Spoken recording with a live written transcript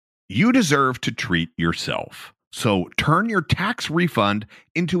You deserve to treat yourself. So turn your tax refund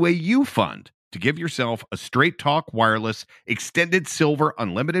into a U fund to give yourself a Straight Talk Wireless Extended Silver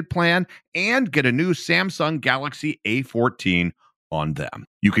Unlimited plan and get a new Samsung Galaxy A14 on them.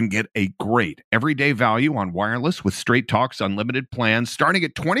 You can get a great everyday value on wireless with Straight Talk's unlimited plans starting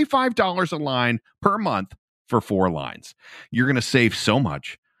at $25 a line per month for 4 lines. You're going to save so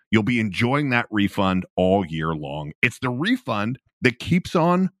much. You'll be enjoying that refund all year long. It's the refund that keeps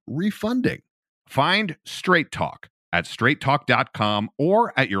on refunding. Find Straight Talk at straighttalk.com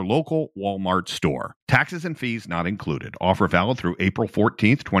or at your local Walmart store. Taxes and fees not included. Offer valid through April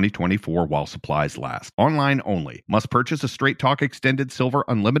 14th, 2024 while supplies last. Online only. Must purchase a Straight Talk Extended Silver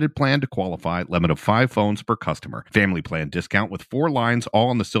Unlimited plan to qualify. Limit of 5 phones per customer. Family plan discount with 4 lines all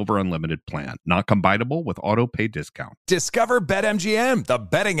on the Silver Unlimited plan. Not combinable with auto pay discount. Discover BetMGM, the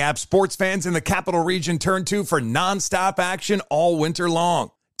betting app sports fans in the capital region turn to for nonstop action all winter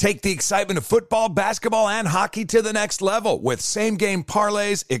long. Take the excitement of football, basketball, and hockey to the next level with same-game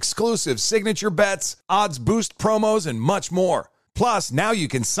parlays, exclusive signature bets, odds boost promos, and much more. Plus, now you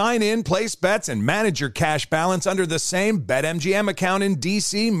can sign in, place bets, and manage your cash balance under the same BetMGM account in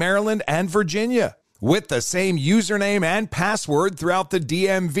D.C., Maryland, and Virginia. With the same username and password throughout the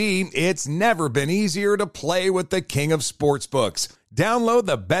DMV, it's never been easier to play with the king of sportsbooks. Download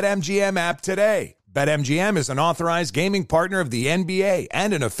the BetMGM app today. BetMGM is an authorized gaming partner of the NBA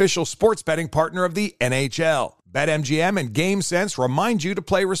and an official sports betting partner of the NHL. BetMGM and GameSense remind you to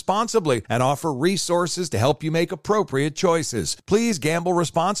play responsibly and offer resources to help you make appropriate choices. Please gamble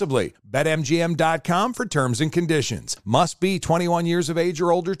responsibly. BetMGM.com for terms and conditions. Must be 21 years of age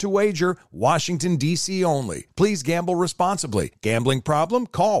or older to wager. Washington, D.C. only. Please gamble responsibly. Gambling problem?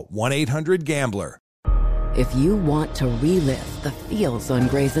 Call 1-800-GAMBLER. If you want to relive the feels on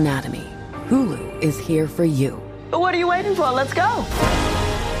Grey's Anatomy, Hulu is here for you. What are you waiting for? Let's go.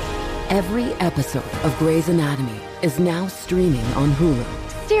 Every episode of Grey's Anatomy is now streaming on Hulu.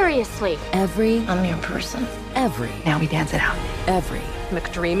 Seriously. I'm your person. Now we dance it out.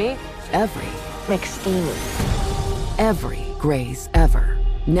 McDreamy. McSteamy. Every Grey's ever.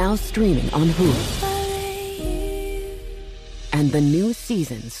 Now streaming on Hulu. And the new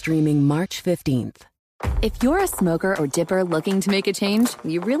season streaming March 15th. If you're a smoker or dipper looking to make a change,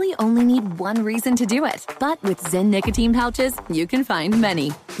 you really only need one reason to do it. But with Zyn nicotine pouches, you can find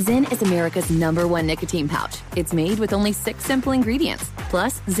many. Zyn is America's #1 nicotine pouch. It's made with only 6 simple ingredients.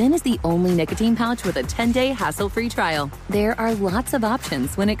 Plus, Zyn is the only nicotine pouch with a 10-day hassle-free trial. There are lots of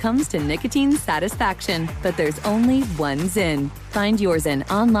options when it comes to nicotine satisfaction, but there's only one Zyn. Find your Zyn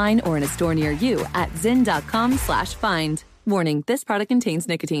online or in a store near you at zyn.com/find. Warning, this product contains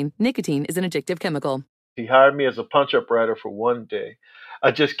nicotine. Nicotine is an addictive chemical. He hired me as a punch-up writer for one day.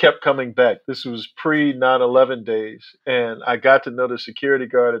 I just kept coming back. This was pre-9/11 days, and I got to know the security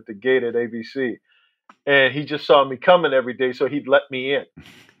guard at the gate at ABC. And he just saw me coming every day, so he'd let me in.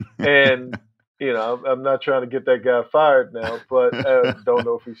 And, I'm not trying to get that guy fired now, but I don't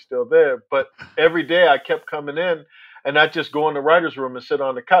know if he's still there. But every day I kept coming in, and I'd just go in the writer's room and sit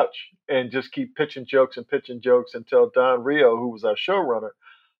on the couch and just keep pitching jokes until Don Rio, who was our showrunner,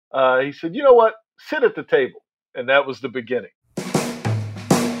 he said, you know what? Sit at the table. And that was the beginning.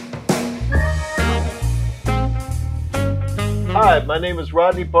 Hi, my name is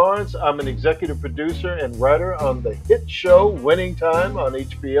Rodney Barnes. I'm an executive producer and writer on the hit show Winning Time on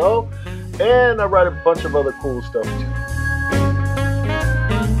HBO. And I write a bunch of other cool stuff too.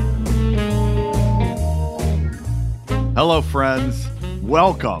 Hello, friends.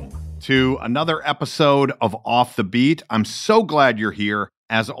 Welcome to another episode of Off the Beat. I'm so glad you're here.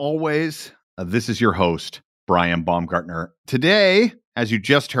 As always, this is your host, Brian Baumgartner. Today, as you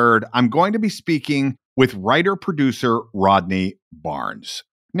just heard, I'm going to be speaking with writer-producer Rodney Barnes.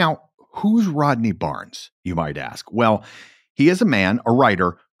 Now, who's Rodney Barnes, you might ask? Well, he is a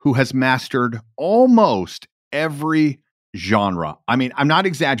writer, who has mastered almost every genre. I mean, I'm not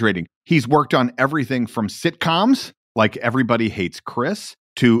exaggerating. He's worked on everything from sitcoms, like Everybody Hates Chris,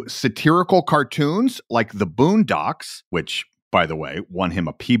 to satirical cartoons like The Boondocks, which, by the way, won him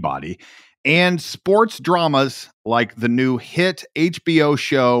a Peabody, and sports dramas like the new hit HBO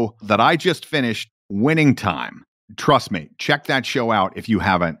show that I just finished, Winning Time. Trust me, check that show out if you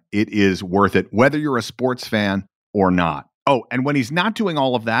haven't. It is worth it, whether you're a sports fan or not. Oh, and when he's not doing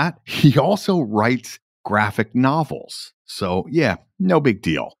all of that, he also writes graphic novels. So yeah, no big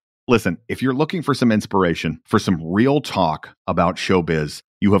deal. Listen, if you're looking for some inspiration, for some real talk about showbiz,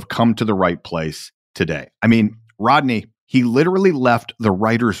 you have come to the right place today. I mean, Rodney, he literally left the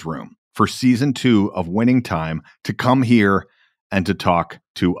writer's room for season 2 of Winning Time to come here and to talk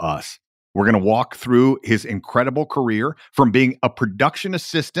to us. We're going to walk through his incredible career from being a production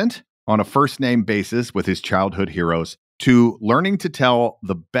assistant on a first-name basis with his childhood heroes to learning to tell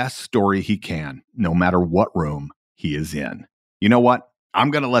the best story he can, no matter what room he is in. You know what?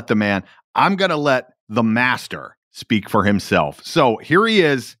 I'm going to let the master speak for himself. So here he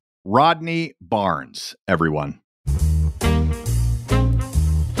is, Rodney Barnes, everyone.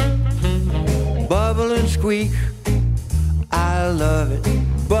 Bubble and squeak, I love it.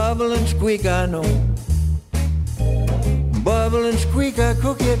 Bubble and squeak, I know. Bubble and squeak, I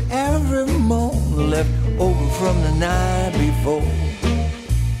cook it every morning, left over from the night before.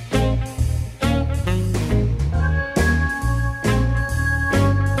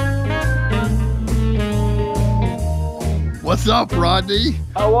 What's up, Rodney?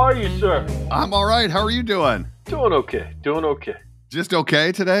 How are you, sir? I'm all right. How are you doing? Doing okay. Just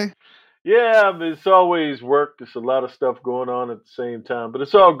okay today? Yeah, I mean, it's always work. There's a lot of stuff going on at the same time, but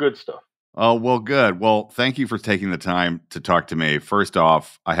it's all good stuff. Oh, well, good. Well, thank you for taking the time to talk to me. First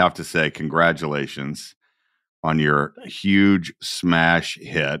off, I have to say congratulations on your huge smash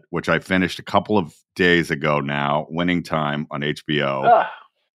hit, which I finished a couple of days ago now, Winning Time on HBO.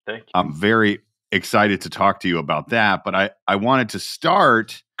 Thank you. I'm very excited to talk to you about that, but I wanted to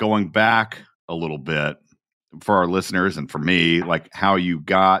start going back a little bit for our listeners and for me, like how you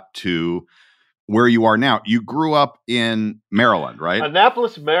got to where you are now. You grew up in Maryland, right?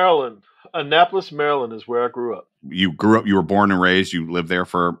 Annapolis, Maryland. Annapolis, Maryland is where I grew up. You were born and raised, you lived there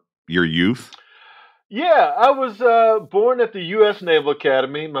for your youth? Yeah, I was born at the U.S. Naval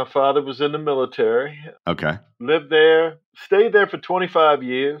Academy. My father was in the military. Okay. Lived there, stayed there for 25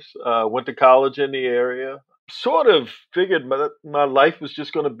 years, went to college in the area. Sort of figured my life was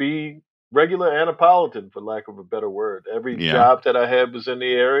just going to be regular Annapolitan, for lack of a better word. Every job that I had was in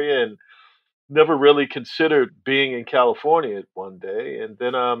the area and never really considered being in California one day. And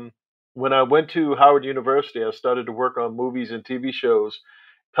then when I went to Howard University, I started to work on movies and TV shows.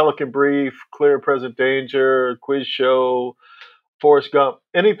 Pelican Brief, Clear and Present Danger, Quiz Show, Forrest Gump,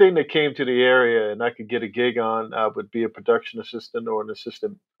 anything that came to the area and I could get a gig on, I would be a production assistant or an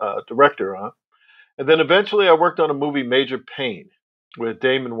assistant director on. And then eventually I worked on a movie, Major Payne, with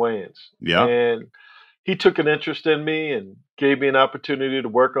Damon Wayans. Yeah. And he took an interest in me and gave me an opportunity to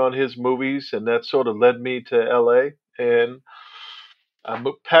work on his movies. And that sort of led me to LA. And I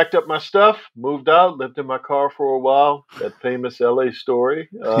packed up my stuff, moved out, lived in my car for a while. That famous LA story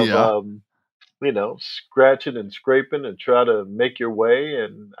of, scratching and scraping and try to make your way.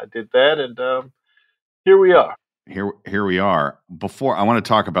 And I did that. And here we are. Here we are. Before, I want to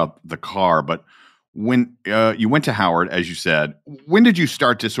talk about the car, but when you went to Howard, as you said, when did you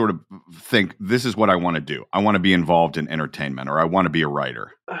start to sort of think, this is what I want to do? I want to be involved in entertainment, or I want to be a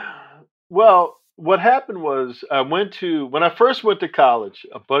writer? Well, what happened was when I first went to college,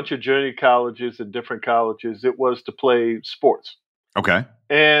 a bunch of junior colleges and different colleges, it was to play sports. Okay.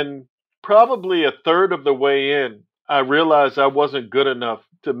 And probably a third of the way in, I realized I wasn't good enough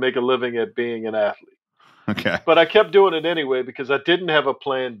to make a living at being an athlete. Okay. But I kept doing it anyway because I didn't have a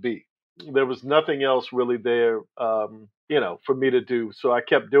plan B. There was nothing else really there, for me to do. So I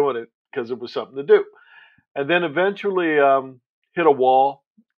kept doing it because it was something to do. And then eventually hit a wall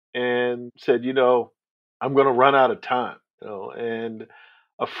and said, I'm going to run out of time. And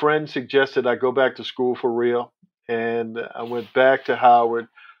a friend suggested I go back to school for real. And I went back to Howard,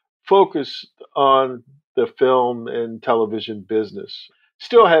 focused on the film and television business.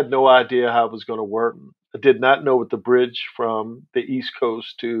 Still had no idea how it was going to work. I did not know what the bridge from the East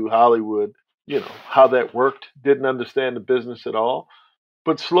Coast to Hollywood, how that worked. Didn't understand the business at all.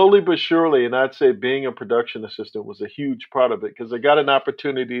 But slowly but surely, and I'd say being a production assistant was a huge part of it because I got an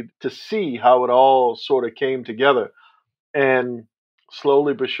opportunity to see how it all sort of came together and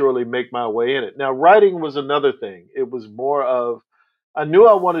slowly but surely make my way in it. Now, writing was another thing. It was more of, I knew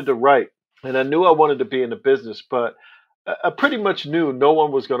I wanted to write and I knew I wanted to be in the business, but I pretty much knew no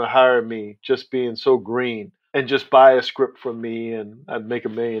one was going to hire me just being so green and just buy a script from me and I'd make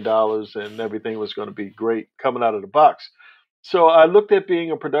 $1 million and everything was going to be great coming out of the box. So I looked at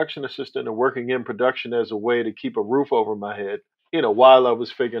being a production assistant and working in production as a way to keep a roof over my head, while I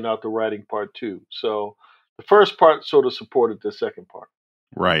was figuring out the writing part too. So the first part sort of supported the second part.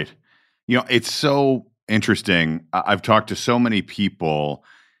 Right. It's so interesting. I've talked to so many people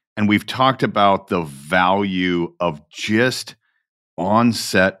and we've talked about the value of just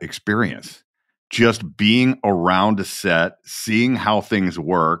on-set experience, just being around a set, seeing how things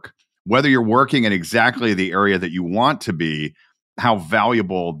work, whether you're working in exactly the area that you want to be, how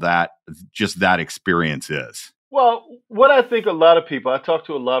valuable that experience is. Well, what I think a lot of people, I talk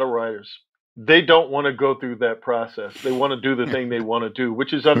to a lot of writers, they don't want to go through that process. They want to do the thing they want to do,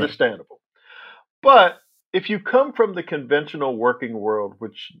 which is understandable. But if you come from the conventional working world,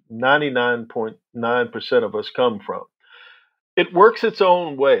 which 99.9% of us come from, it works its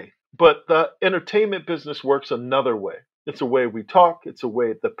own way. But the entertainment business works another way. It's a way we talk, it's a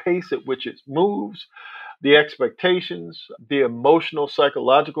way, the pace at which it moves, the expectations, the emotional,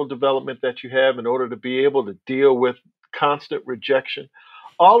 psychological development that you have in order to be able to deal with constant rejection.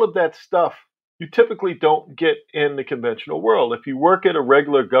 All of that stuff you typically don't get in the conventional world. If you work at a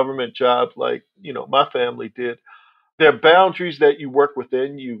regular government job like, my family did, there are boundaries that you work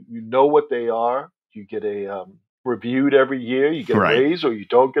within. You know what they are. You get a reviewed every year. You get a Right. raise or you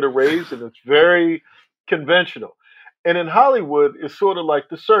don't get a raise, and it's very conventional. And in Hollywood, it's sort of like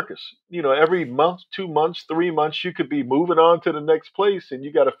the circus. Every month, 2 months, 3 months, you could be moving on to the next place, and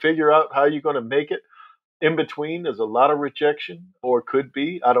you got to figure out how you're going to make it. In between, there's a lot of rejection, or could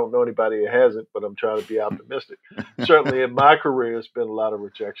be. I don't know anybody that hasn't, but I'm trying to be optimistic. Certainly in my career, it's been a lot of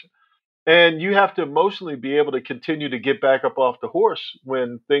rejection. And you have to emotionally be able to continue to get back up off the horse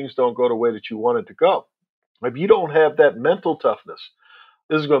when things don't go the way that you wanted to go. If you don't have that mental toughness,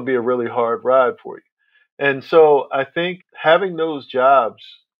 this is going to be a really hard ride for you. And so I think having those jobs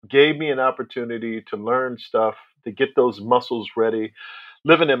gave me an opportunity to learn stuff, to get those muscles ready,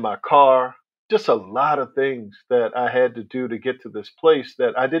 living in my car, just a lot of things that I had to do to get to this place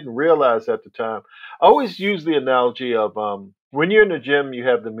that I didn't realize at the time. I always use the analogy of when you're in the gym, you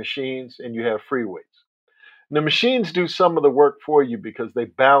have the machines and you have free weights. And the machines do some of the work for you because they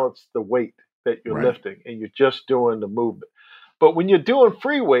balance the weight that you're Right. lifting and you're just doing the movement. But when you're doing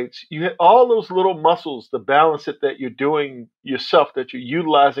free weights, you have all those little muscles to balance it that you're doing yourself, that you're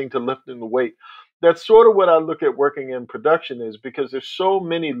utilizing to lifting the weight. That's sort of what I look at working in production is because there's so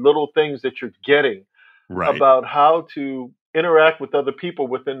many little things that you're getting Right. about how to interact with other people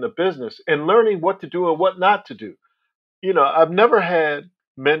within the business and learning what to do and what not to do. I've never had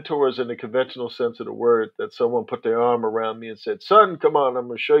mentors in the conventional sense of the word that someone put their arm around me and said, "Son, come on, I'm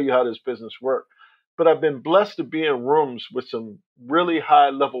going to show you how this business works." But I've been blessed to be in rooms with some really high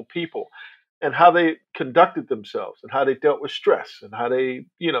level people and how they conducted themselves and how they dealt with stress and how they,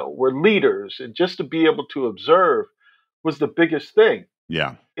 were leaders. And just to be able to observe was the biggest thing.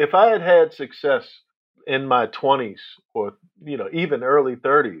 Yeah. If I had had success in my 20s or, even early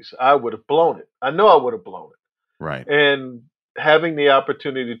 30s, I would have blown it. I know I would have blown it. Right. And having the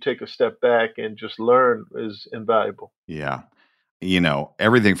opportunity to take a step back and just learn is invaluable. Yeah.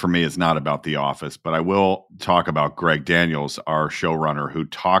 Everything for me is not about The Office, but I will talk about Greg Daniels, our showrunner, who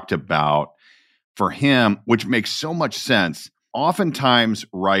talked about, for him, which makes so much sense, oftentimes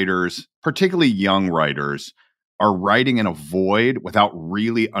writers, particularly young writers, are writing in a void without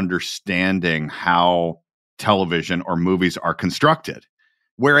really understanding how television or movies are constructed.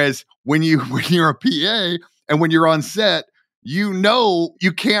 Whereas when you're a PA and when you're on set, you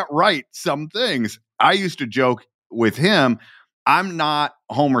can't write some things. I used to joke with him, I'm not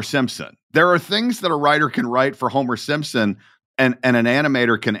Homer Simpson. There are things that a writer can write for Homer Simpson and an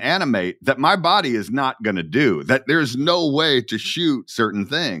animator can animate that my body is not going to do, that there's no way to shoot certain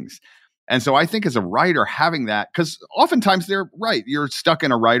things. And so I think as a writer, having that, because oftentimes they're right, you're stuck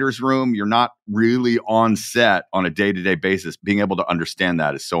in a writer's room, you're not really on set on a day-to-day basis. Being able to understand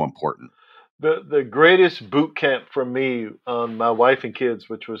that is so important. The greatest boot camp for me on My Wife and Kids,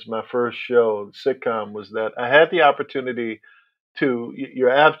 which was my first show, sitcom, was that I had the opportunity to,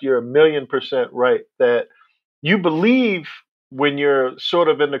 you're a million percent right, that you believe when you're sort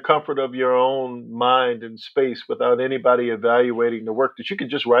of in the comfort of your own mind and space without anybody evaluating the work that you can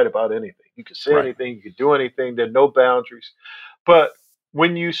just write about anything. You can say Right. anything, you can do anything, there are no boundaries. But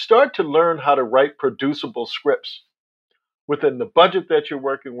when you start to learn how to write producible scripts within the budget that you're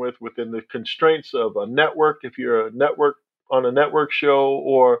working with, within the constraints of a network, if you're a network on a network show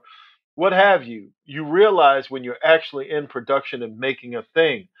or what have you, you realize when you're actually in production and making a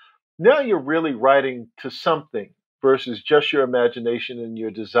thing, now you're really writing to something versus just your imagination and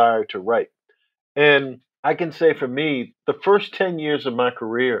your desire to write. And I can say for me, the first 10 years of my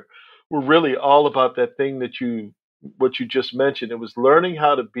career were really all about that thing what you just mentioned. It was learning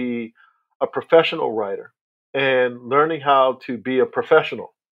how to be a professional writer and learning how to be a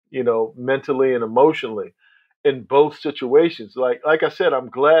professional, mentally and emotionally in both situations. Like I said,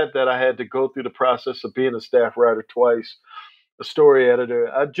 I'm glad that I had to go through the process of being a staff writer twice, a story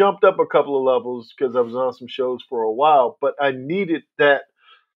editor. I jumped up a couple of levels because I was on some shows for a while, but I needed that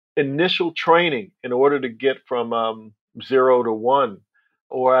initial training in order to get from 0 to 1.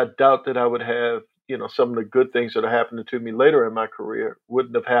 Or I doubt that I would have, some of the good things that are happening to me later in my career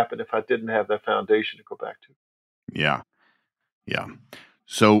wouldn't have happened if I didn't have that foundation to go back to. Yeah. Yeah.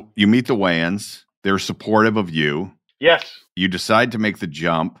 So you meet the Wayans. They're supportive of you. Yes. You decide to make the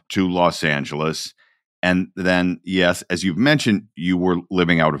jump to Los Angeles. And then, yes, as you've mentioned, you were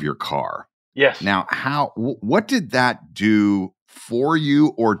living out of your car. Yes. Now, what did that do for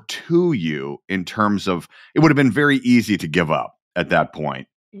you or to you in terms of, it would have been very easy to give up at that point.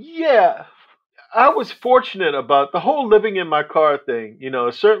 Yeah. I was fortunate about the whole living in my car thing.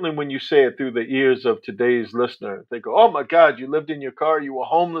 Certainly when you say it through the ears of today's listener, they go, oh my God, you lived in your car, you were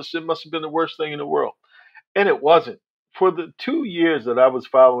homeless. It must have been the worst thing in the world. And it wasn't. For the 2 years that I was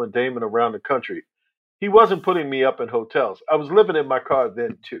following Damon around the country, he wasn't putting me up in hotels. I was living in my car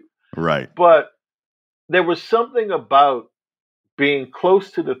then too. Right. But there was something about being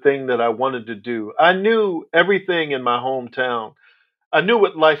close to the thing that I wanted to do. I knew everything in my hometown. I knew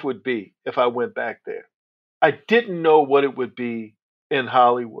what life would be if I went back there. I didn't know what it would be in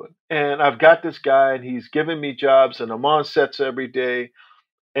Hollywood. And I've got this guy and he's giving me jobs and I'm on sets every day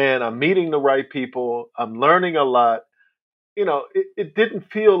and I'm meeting the right people. I'm learning a lot. It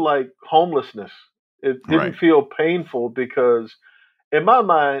didn't feel like homelessness. It didn't Right. feel painful because in my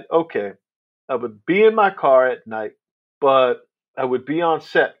mind, okay, I would be in my car at night, but I would be on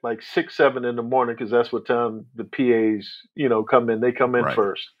set like 6, 7 in the morning because that's what time the PAs, come in. They come in Right.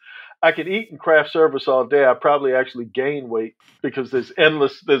 first. I could eat in craft service all day. I probably actually gain weight because there's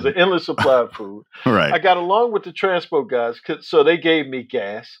an endless supply of food. Right. I got along with the transport guys, so they gave me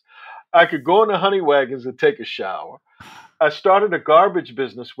gas. I could go in the honey wagons and take a shower. I started a garbage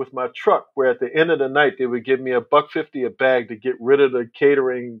business with my truck where at the end of the night, they would give me $1.50 a bag to get rid of the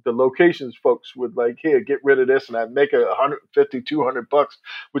catering. The locations folks would like, here, get rid of this. And I'd make $150, $200,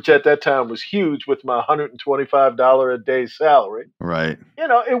 which at that time was huge with my $125 a day salary. Right.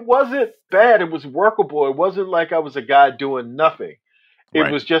 It wasn't bad. It was workable. It wasn't like I was a guy doing nothing. It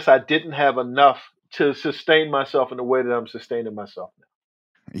Right. was just, I didn't have enough to sustain myself in the way that I'm sustaining myself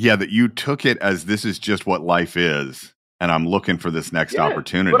now. Yeah. That you took it as this is just what life is. And I'm looking for this next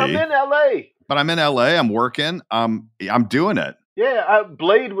opportunity. But I'm in LA. I'm working. I'm doing it. Yeah,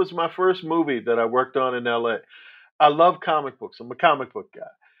 Blade was my first movie that I worked on in LA. I love comic books. I'm a comic book guy.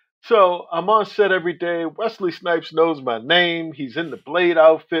 So I'm on set every day. Wesley Snipes knows my name. He's in the Blade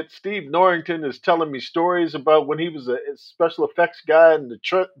outfit. Steve Norrington is telling me stories about when he was a special effects guy and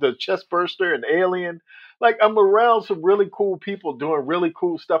the chest burster and Alien. Like, I'm around some really cool people doing really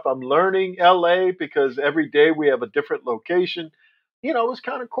cool stuff. I'm learning LA because every day we have a different location. It was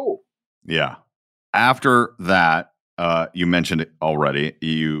kind of cool. Yeah. After that, you mentioned it already.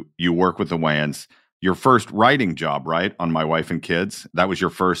 You work with the Wayans. Your first writing job, right? On My Wife and Kids. That was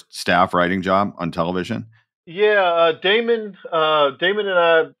your first staff writing job on television? Yeah, Damon and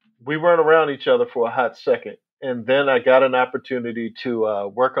I, we weren't around each other for a hot second. And then I got an opportunity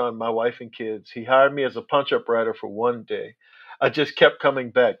to work on My Wife and Kids. He hired me as a punch-up writer for one day. I just kept coming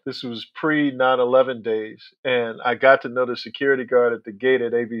back. This was pre-9/11 days. And I got to know the security guard at the gate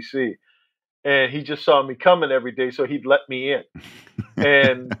at ABC. And he just saw me coming every day, so he'd let me in.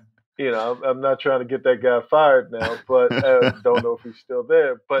 And, I'm not trying to get that guy fired now, but I don't know if he's still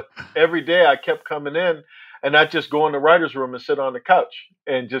there. But every day I kept coming in. And I'd just go in the writer's room and sit on the couch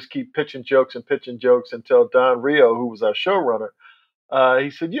and just keep pitching jokes until Don Rio, who was our showrunner,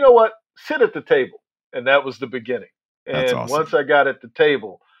 he said, you know what, sit at the table. And that was the beginning. That's And awesome. once I got at the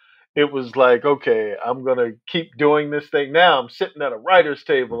table, it was like, okay, I'm going to keep doing this thing. Now I'm sitting at a writer's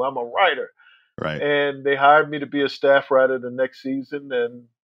table. I'm a writer. Right. And they hired me to be a staff writer the next season. And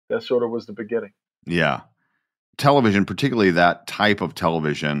that sort of was the beginning. Yeah. Television, particularly that type of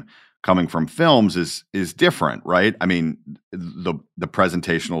television, coming from films is different, right? I mean, the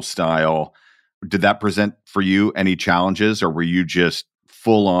presentational style, did that present for you any challenges, or were you just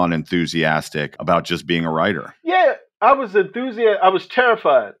full on enthusiastic about just being a writer? Yeah, I was enthusiastic. I was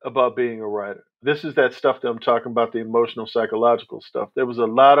terrified about being a writer. This is that stuff that I'm talking about, the emotional, psychological stuff. There was a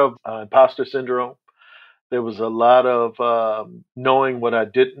lot of imposter syndrome. There was a lot of knowing what I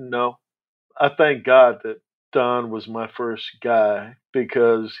didn't know. I thank God that Don was my first guy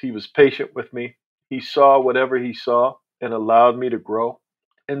because he was patient with me. He saw whatever he saw and allowed me to grow.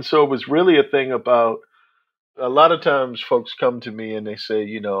 And so it was really a thing about, a lot of times folks come to me and they say,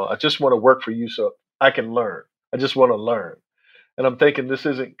 I just want to work for you so I can learn. I just want to learn. And I'm thinking, this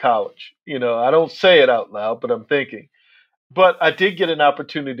isn't college. I don't say it out loud, but I'm thinking. But I did get an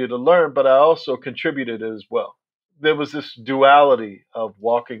opportunity to learn, but I also contributed as well. There was this duality of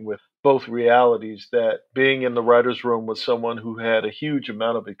walking with both realities, that being in the writer's room with someone who had a huge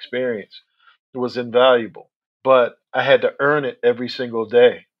amount of experience was invaluable. But I had to earn it every single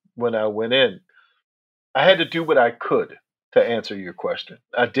day when I went in. I had to do what I could, to answer your question.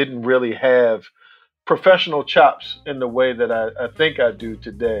 I didn't really have professional chops in the way that I think I do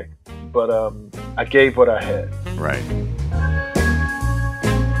today. but I gave what I had. Right.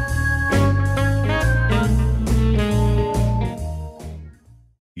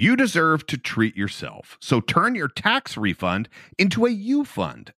 You deserve to treat yourself. So turn your tax refund into a U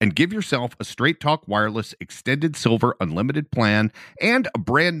fund and give yourself a Straight Talk Wireless Extended Silver Unlimited plan and a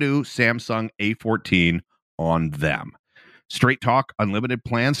brand new Samsung A14 on them. Straight Talk Unlimited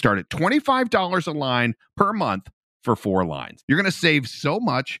plans start at $25 a line per month for 4 lines. You're going to save so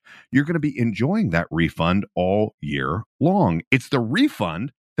much, you're going to be enjoying that refund all year long. It's the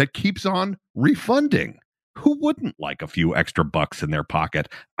refund that keeps on refunding. Who wouldn't like a few extra bucks in their pocket?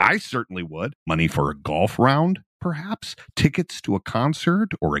 I certainly would. Money for a golf round, perhaps? Tickets to a concert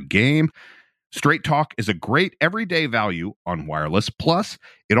or a game? Straight Talk is a great everyday value on wireless. Plus,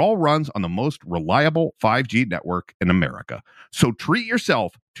 it all runs on the most reliable 5G network in America. So treat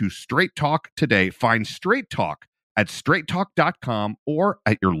yourself to Straight Talk today. Find Straight Talk at straighttalk.com or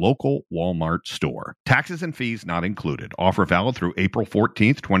at your local Walmart store. Taxes and fees not included. Offer valid through April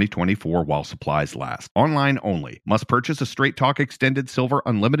 14th, 2024 while supplies last. Online only. Must purchase a Straight Talk Extended Silver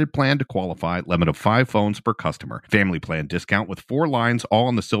Unlimited plan to qualify. Limit of 5 phones per customer. Family plan discount with 4 lines all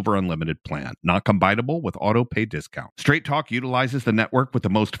on the Silver Unlimited plan. Not combinable with auto pay discount. Straight Talk utilizes the network with the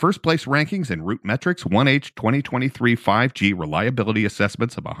most first place rankings in Root Metrics 1H 2023 5G reliability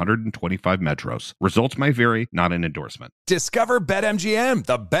assessments of 125 metros. Results may vary, not an endorsement. Discover BetMGM,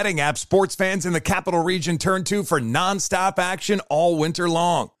 the betting app sports fans in the capital region turn to for nonstop action all winter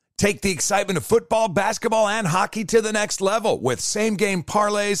long. Take the excitement of football, basketball, and hockey to the next level with same-game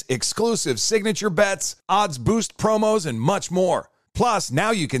parlays, exclusive signature bets, odds boost promos, and much more. Plus,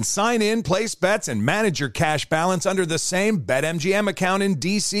 now you can sign in, place bets, and manage your cash balance under the same BetMGM account in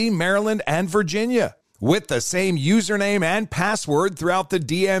D.C., Maryland, and Virginia. With the same username and password throughout the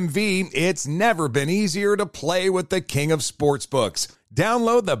DMV, it's never been easier to play with the king of sportsbooks.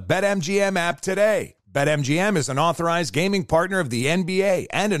 Download the BetMGM app today. BetMGM is an authorized gaming partner of the NBA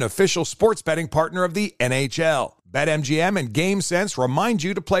and an official sports betting partner of the NHL. BetMGM and GameSense remind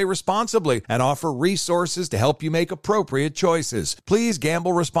you to play responsibly and offer resources to help you make appropriate choices. Please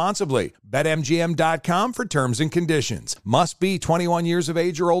gamble responsibly. BetMGM.com for terms and conditions. Must be 21 years of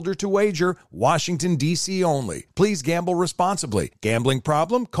age or older to wager. Washington, D.C. only. Please gamble responsibly. Gambling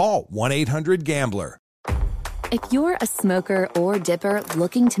problem? Call 1-800-GAMBLER. If you're a smoker or dipper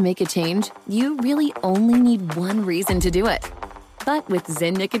looking to make a change, you really only need one reason to do it. But with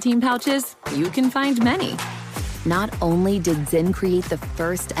Zyn nicotine pouches, you can find many. Not only did Zyn create the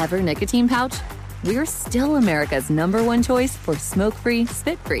first ever nicotine pouch, we're still America's #1 choice for smoke-free,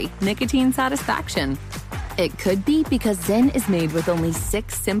 spit-free nicotine satisfaction. It could be because Zyn is made with only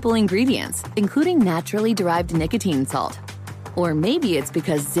 6 simple ingredients, including naturally derived nicotine salt. Or maybe it's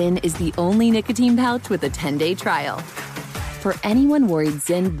because Zyn is the only nicotine pouch with a 10-day trial. For anyone worried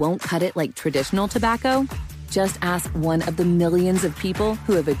Zyn won't cut it like traditional tobacco, just ask one of the millions of people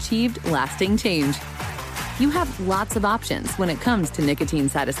who have achieved lasting change. You have lots of options when it comes to nicotine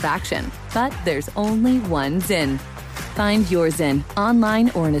satisfaction, but there's only one Zyn. Find your Zyn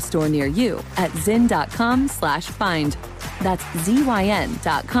online or in a store near you at zyn.com/find. That's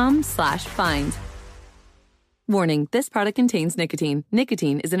ZYN.com/find. Warning, this product contains nicotine.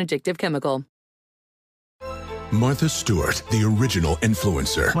 Nicotine is an addictive chemical. Martha Stewart, the original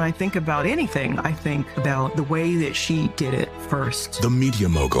influencer. When I think about anything, I think about the way that she did it first. The media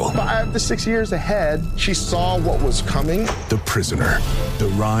mogul. 5 to 6 years ahead, she saw what was coming. The prisoner. The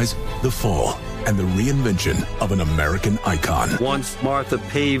rise, the fall, and the reinvention of an American icon. Once Martha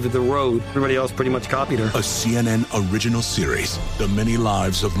paved the road, everybody else pretty much copied her. A CNN original series, The Many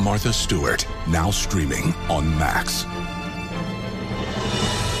Lives of Martha Stewart, now streaming on Max.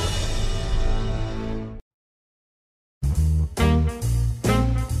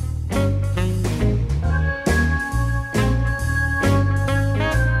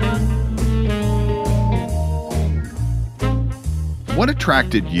 What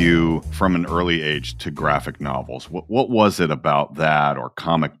attracted you from an early age to graphic novels? What was it about that or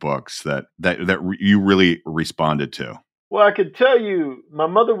comic books that you really responded to? Well, I could tell you, my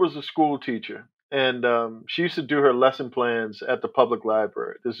mother was a school teacher, and she used to do her lesson plans at the public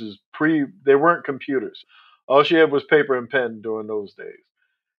library. This is there weren't computers. All she had was paper and pen during those days.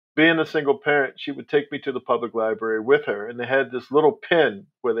 Being a single parent, she would take me to the public library with her, and they had this little pen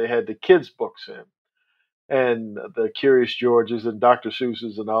where they had the kids' books in, and the Curious Georges and Dr.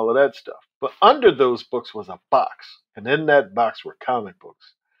 Seuss's and all of that stuff. But under those books was a box, and in that box were comic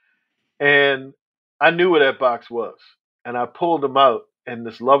books. And I knew where that box was, and I pulled them out, and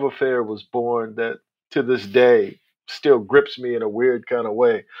this love affair was born that to this day still grips me in a weird kind of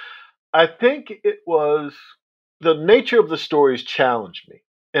way. I think it was the nature of the stories challenged me.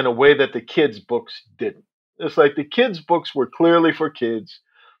 in a way that the kids' books didn't. It's like the kids' books were clearly for kids.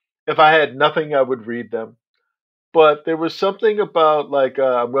 If I had nothing, I would read them. But there was something about like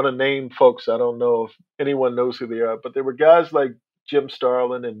I'm going to name folks. I don't know if anyone knows who they are, but there were guys like Jim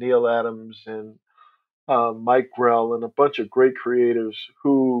Starlin and Neil Adams and Mike Grell and a bunch of great creators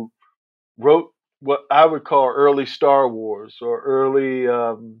who wrote what I would call early Star Wars or early,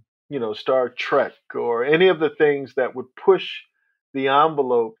 Star Trek or any of the things that would push the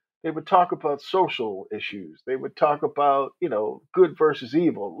envelope. They would talk about social issues. They would talk about, good versus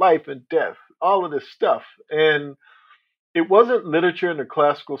evil, life and death, all of this stuff. And it wasn't literature in the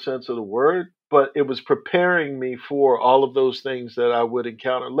classical sense of the word, but it was preparing me for all of those things that I would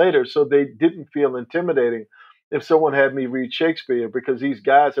encounter later. So they didn't feel intimidating if someone had me read Shakespeare because these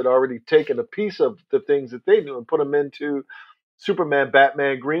guys had already taken a piece of the things that they knew and put them into Superman,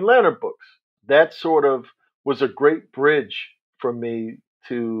 Batman, Green Lantern books. That sort of was a great bridge for me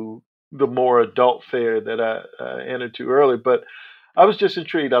to the more adult fare that I entered to early. But I was just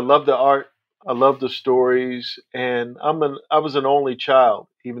intrigued. I love the art. I love the stories, and I was an only child,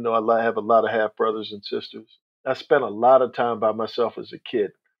 even though I have a lot of half brothers and sisters. I spent a lot of time by myself as a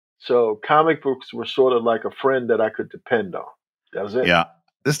kid, so comic books were sort of like a friend that I could depend on. That was it. Yeah,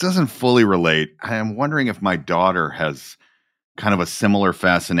 this doesn't fully relate. I am wondering if my daughter has kind of a similar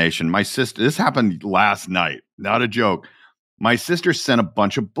fascination. My sister, this happened last night, not a joke. My sister sent a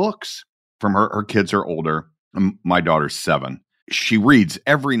bunch of books from her kids are older. My daughter's 7. She reads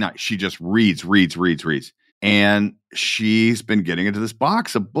every night. She just reads. And she's been getting into this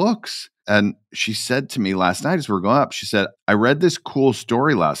box of books. And she said to me last night as we were going up, she said, I read this cool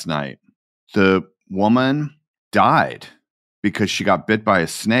story last night. The woman died because she got bit by a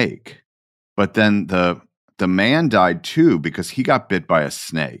snake. But then the man died too because he got bit by a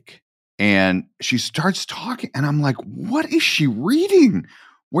snake. And she starts talking. And I'm like, what is she reading?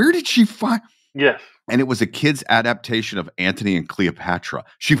 Where did she find? Yes. And it was a kid's adaptation of Antony and Cleopatra.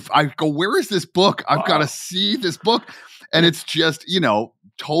 I go, where is this book? I've got to see this book. And it's just,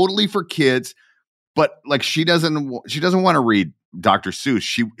 totally for kids. But like she doesn't want to read Dr. Seuss.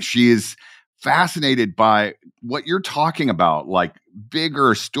 She is fascinated by what you're talking about, like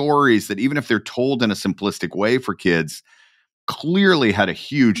bigger stories that even if they're told in a simplistic way for kids, clearly had a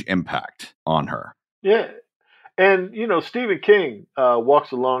huge impact on her. Yeah. And, Stephen King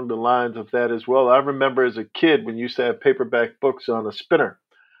walks along the lines of that as well. I remember as a kid when you used to have paperback books on a spinner.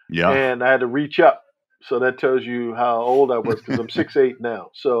 Yeah. And I had to reach up. So that tells you how old I was because I'm 6'8" now.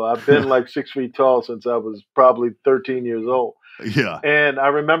 So I've been like 6 feet tall since I was probably 13 years old. Yeah. And I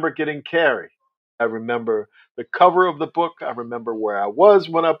remember getting Carrie. I remember the cover of the book. I remember where I was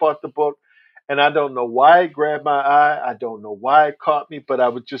when I bought the book. And I don't know why it grabbed my eye. I don't know why it caught me, but I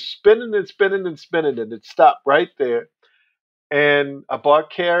was just spinning and spinning and spinning, and it stopped right there. And I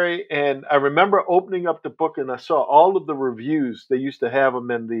bought Carrie, and I remember opening up the book, and I saw all of the reviews. They used to have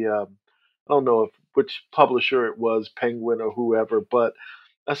them in the, I don't know which publisher it was, Penguin or whoever, but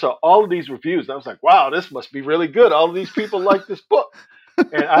I saw all of these reviews, and I was like, wow, this must be really good. All of these people like this book.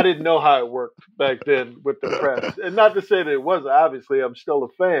 And I didn't know how it worked back then with the press. And not to say that it wasn't, obviously, I'm still a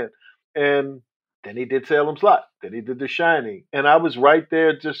fan. And then he did Salem's Lot. Then he did The Shining. And I was right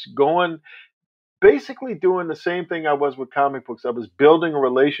there just going, basically doing the same thing I was with comic books. I was building a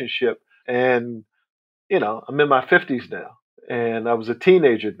relationship. And, I'm in my 50s now. And I was a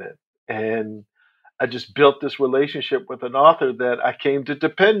teenager then. And I just built this relationship with an author that I came to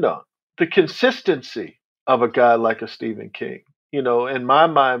depend on. The consistency of a guy like a Stephen King. In my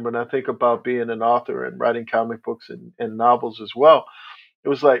mind, when I think about being an author and writing comic books and novels as well, it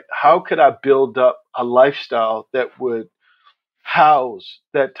was like, how could I build up a lifestyle that would house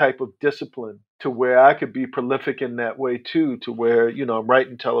that type of discipline to where I could be prolific in that way too, to where, I'm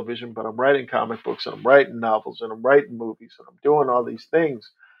writing television, but I'm writing comic books and I'm writing novels and I'm writing movies and I'm doing all these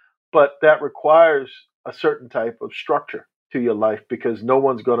things. But that requires a certain type of structure to your life because no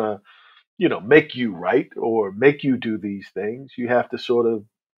one's going to, make you write or make you do these things. You have to sort of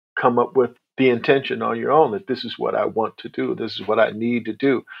come up with the intention on your own that this is what I want to do. This is what I need to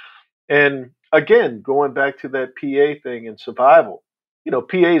do. And again, going back to that PA thing and survival,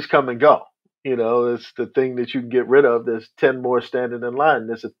 PAs come and go. It's the thing that you can get rid of. There's 10 more standing in line.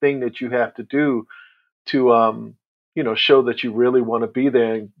 There's a thing that you have to do to, show that you really want to be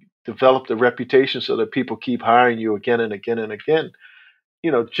there and develop the reputation so that people keep hiring you again and again and again.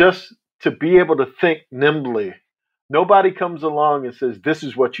 Just to be able to think nimbly. Nobody comes along and says, this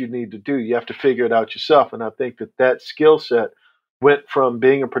is what you need to do. You have to figure it out yourself. And I think that skill set went from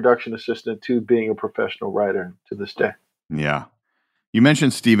being a production assistant to being a professional writer to this day. Yeah. You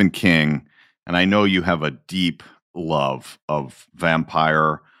mentioned Stephen King, and I know you have a deep love of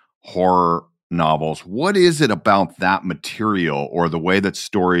vampire horror novels. What is it about that material or the way that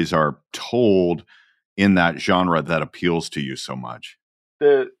stories are told in that genre that appeals to you so much?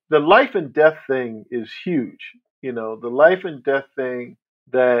 The life and death thing is huge. The life and death thing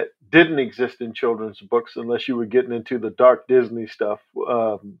that didn't exist in children's books unless you were getting into the dark Disney stuff.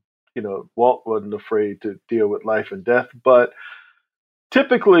 Walt wasn't afraid to deal with life and death, but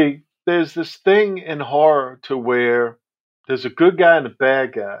typically there's this thing in horror to where there's a good guy and a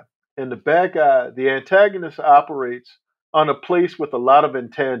bad guy. And the bad guy, the antagonist, operates on a place with a lot of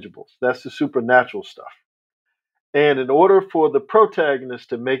intangibles. That's the supernatural stuff. And in order for the protagonist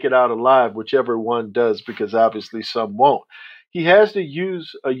to make it out alive, whichever one does, because obviously some won't, he has to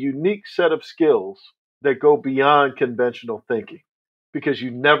use a unique set of skills that go beyond conventional thinking. Because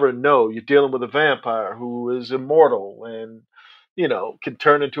you never know. You're dealing with a vampire who is immortal and, can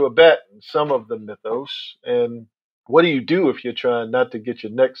turn into a bat in some of the mythos. And what do you do if you're trying not to get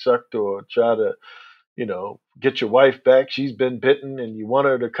your neck sucked or try to, get your wife back? She's been bitten and you want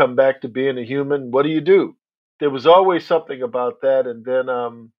her to come back to being a human. What do you do? There was always something about that. And then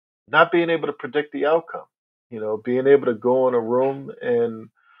not being able to predict the outcome, being able to go in a room and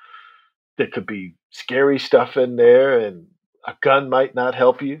there could be scary stuff in there and a gun might not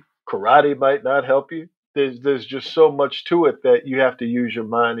help you. Karate might not help you. There's just so much to it that you have to use your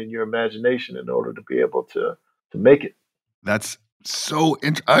mind and your imagination in order to be able to make it. That's so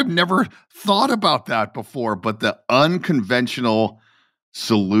I've never thought about that before, but the unconventional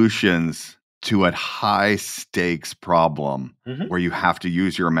solutions to a high stakes problem where you have to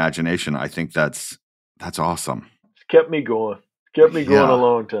use your imagination. I think that's awesome. It's kept me going. Kept me going a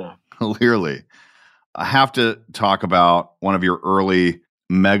long time. Clearly. I have to talk about one of your early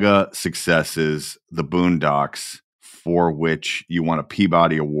mega successes, The Boondocks, for which you won a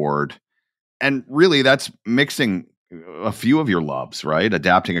Peabody Award. And really, that's mixing a few of your loves, right?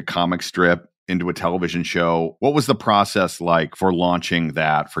 Adapting a comic strip into a television show. What was the process like for launching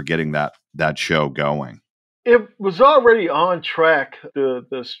that, for getting that show going? It was already on track.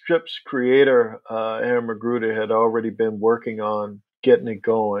 The strip's creator, Aaron Magruder, had already been working on getting it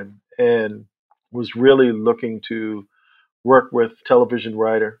going and was really looking to work with a television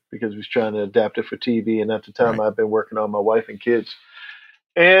writer because he was trying to adapt it for TV. And at the time, I'd been working on My Wife and Kids.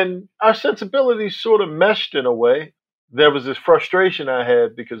 And our sensibilities sort of meshed in a way. There was this frustration I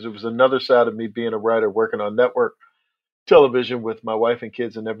had because it was another side of me being a writer working on network television with My Wife and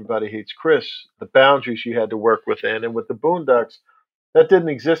Kids and Everybody Hates Chris, the boundaries you had to work within. And with the Boondocks, that didn't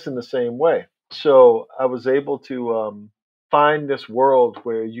exist in the same way. So I was able to find this world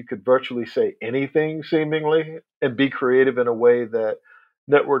where you could virtually say anything seemingly and be creative in a way that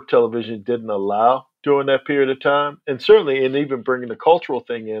network television didn't allow during that period of time. And certainly in even bringing the cultural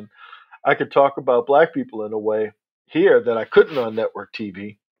thing in, I could talk about Black people in a way here that I couldn't on network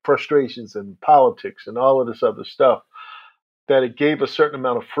TV, frustrations and politics and all of this other stuff, that it gave a certain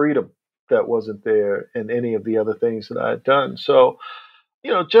amount of freedom that wasn't there in any of the other things that I had done. So,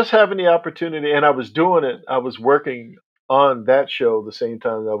 just having the opportunity, and I was doing it, I was working on that show the same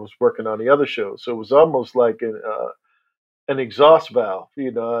time that I was working on the other shows. So it was almost like an exhaust valve,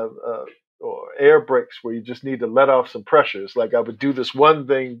 or air brakes where you just need to let off some pressures. Like I would do this one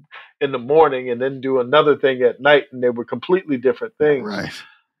thing in the morning and then do another thing at night, and they were completely different things. Right.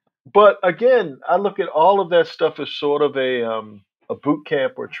 But again, I look at all of that stuff as sort of a boot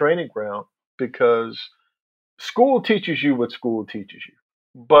camp or training ground because school teaches you what school teaches you.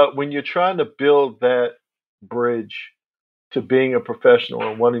 But when you're trying to build that bridge to being a professional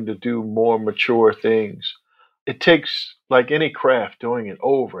and wanting to do more mature things, it takes, like any craft, doing it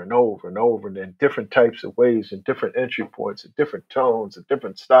over and over and over and in different types of ways and different entry points and different tones and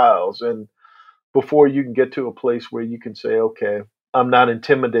different styles. And before you can get to a place where you can say, okay, I'm not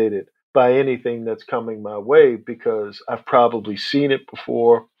intimidated by anything that's coming my way because I've probably seen it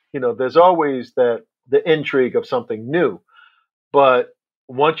before. There's always the intrigue of something new. But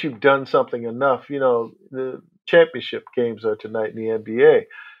once you've done something enough, the championship games are tonight in the NBA.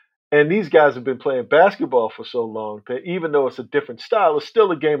 And these guys have been playing basketball for so long that even though it's a different style, it's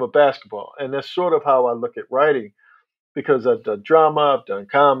still a game of basketball. And that's sort of how I look at writing, because I've done drama, I've done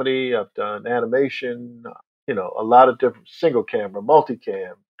comedy, I've done animation, a lot of different single camera,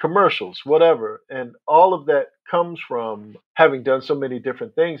 multicam, commercials, whatever. And all of that comes from having done so many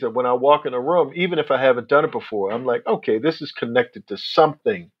different things that when I walk in a room, even if I haven't done it before, I'm like, okay, this is connected to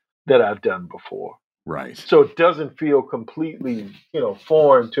something that I've done before. Right. So it doesn't feel completely,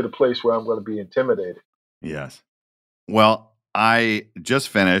 foreign to the place where I'm going to be intimidated. Yes. Well, I just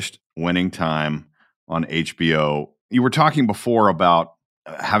finished Winning Time on HBO. You were talking before about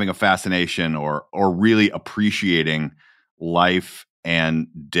having a fascination or really appreciating life and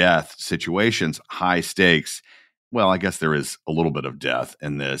death situations, high stakes. Well, I guess there is a little bit of death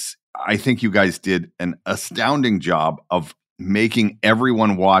in this. I think you guys did an astounding job of making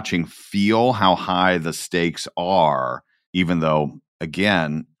everyone watching feel how high the stakes are, even though,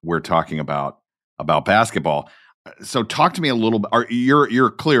 again, we're talking about basketball. So talk to me a little bit.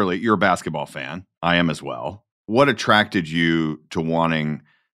 You're clearly a basketball fan. I am as well. What attracted you to wanting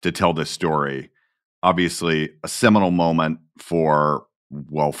to tell this story? Obviously, a seminal moment for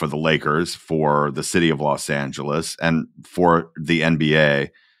the Lakers, for the city of Los Angeles, and for the NBA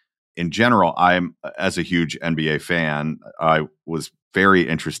in general. As a huge NBA fan, I was very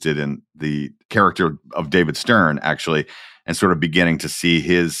interested in the character of David Stern, actually, and sort of beginning to see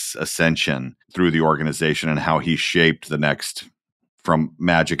his ascension through the organization and how he shaped the next, from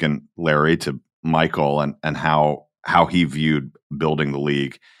Magic and Larry to Michael, and how he viewed building the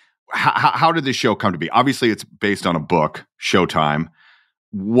league. How did this show come to be? Obviously, it's based on a book, Showtime.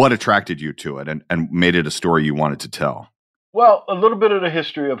 What attracted you to it and made it a story you wanted to tell? Well, a little bit of the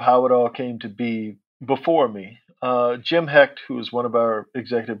history of how it all came to be before me. Jim Hecht, who is one of our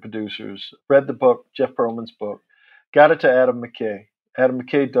executive producers, read the book, Jeff Pearlman's book, got it to Adam McKay. Adam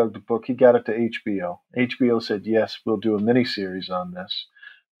McKay dug the book. He got it to HBO. HBO said, yes, we'll do a miniseries on this.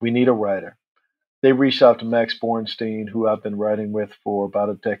 We need a writer. They reached out to Max Bornstein, who I've been writing with for about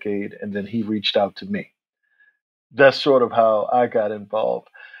a decade, and then he reached out to me. That's sort of how I got involved.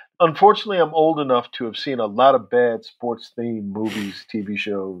 Unfortunately, I'm old enough to have seen a lot of bad sports-themed movies, TV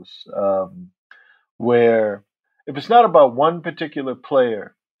shows, where if it's not about one particular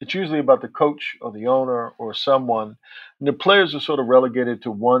player, it's usually about the coach or the owner or someone. And the players are sort of relegated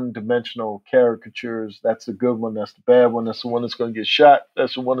to one-dimensional caricatures. That's the good one. That's the bad one. That's the one that's going to get shot.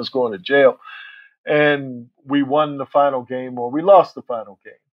 That's the one that's going to jail. And we won the final game or we lost the final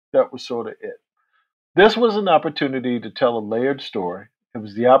game. That was sort of it. This was an opportunity to tell a layered story. It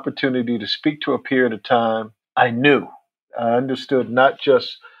was the opportunity to speak to a period of time I knew. I understood not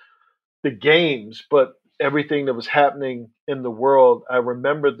just the games, but everything that was happening in the world. I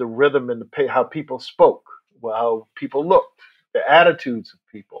remembered the rhythm and how people spoke, how people looked, the attitudes of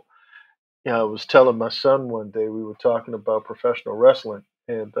people. I was telling my son one day, we were talking about professional wrestling,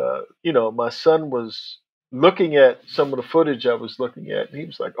 and my son was looking at some of the footage I was looking at, and he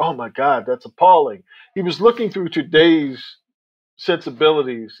was like, "Oh my God, that's appalling." He was looking through today's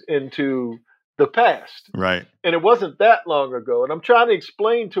sensibilities into the past. Right. And it wasn't that long ago. And I'm trying to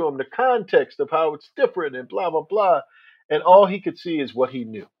explain to him the context of how it's different and blah, blah, blah. And all he could see is what he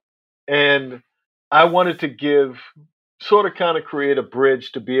knew. And I wanted to kind of create a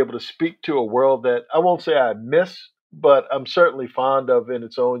bridge to be able to speak to a world that I won't say I miss, but I'm certainly fond of in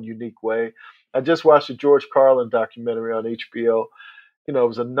its own unique way. I just watched the George Carlin documentary on HBO. It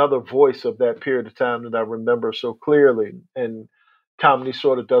was another voice of that period of time that I remember so clearly. And comedy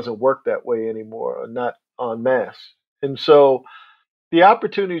sort of doesn't work that way anymore, or not en masse. And so the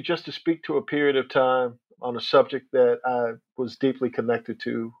opportunity just to speak to a period of time on a subject that I was deeply connected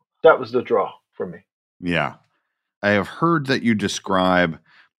to, that was the draw for me. Yeah. I have heard that you describe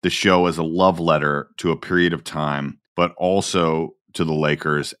the show as a love letter to a period of time, but also to the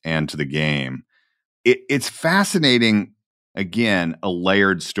Lakers and to the game. It's fascinating, again, a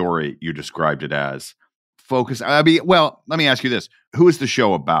layered story you described it as. Let me ask you this. Who is the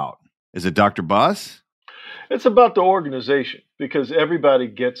show about? Is it Dr. Buss? It's about the organization because everybody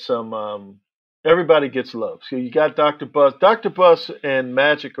gets love. So you got Dr. Buss. Dr. Buss and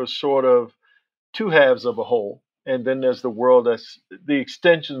Magic are sort of two halves of a whole. And then there's the world that's the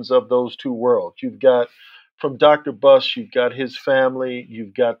extensions of those two worlds. You've got from Dr. Buss, you've got his family,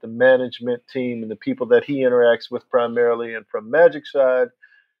 you've got the management team and the people that he interacts with primarily. And from Magic's side,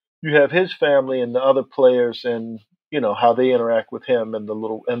 you have his family and the other players and, how they interact with him and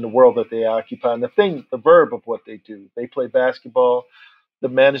the world that they occupy. And the verb of what they do. They play basketball. The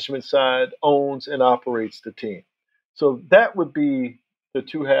management side owns and operates the team. So that would be the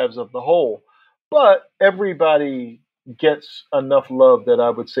two halves of the whole. But everybody gets enough love that I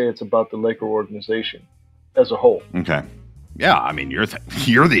would say it's about the Laker organization as a whole. Okay. Yeah, I mean, you're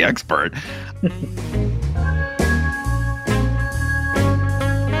the expert.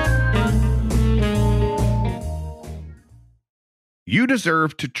 You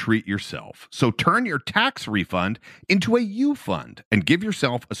deserve to treat yourself, so turn your tax refund into a U fund and give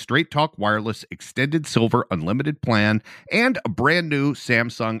yourself a Straight Talk Wireless Extended Silver Unlimited plan and a brand new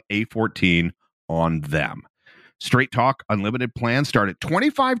Samsung A14 on them. Straight Talk Unlimited plans start at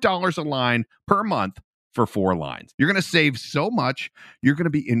 $25 a line per month for 4 lines. You're going to save so much, you're going to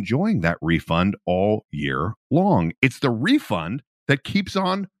be enjoying that refund all year long. It's the refund that keeps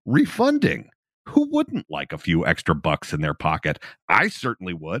on refunding. Who wouldn't like a few extra bucks in their pocket? I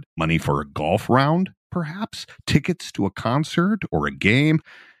certainly would. Money for a golf round, perhaps? Tickets to a concert or a game?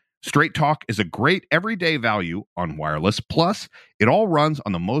 Straight Talk is a great everyday value on wireless. Plus, it all runs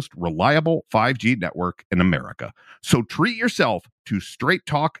on the most reliable 5G network in America. So treat yourself to Straight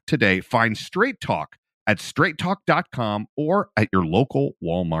Talk today. Find Straight Talk at straighttalk.com or at your local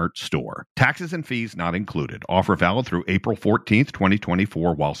Walmart store. Taxes and fees not included. Offer valid through April 14th,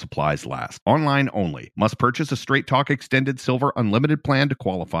 2024 while supplies last. Online only. Must purchase a Straight Talk Extended Silver Unlimited plan to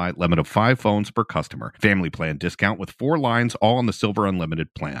qualify. Limit of 5 phones per customer. Family plan discount with 4 lines all on the Silver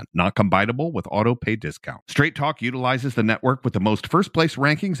Unlimited plan. Not combinable with auto pay discount. Straight Talk utilizes the network with the most first place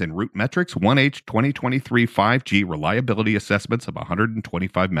rankings in Root Metrics 1H 2023 5G reliability assessments of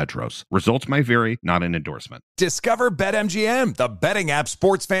 125 metros. Results may vary, not an endorsement. Discover BetMGM, the betting app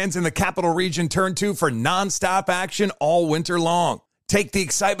sports fans in the capital region turn to for nonstop action all winter long. Take the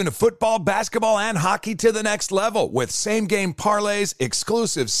excitement of football, basketball, and hockey to the next level with same-game parlays,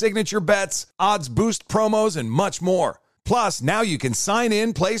 exclusive signature bets, odds boost promos, and much more. Plus, now you can sign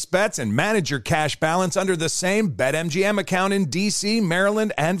in, place bets, and manage your cash balance under the same BetMGM account in D.C.,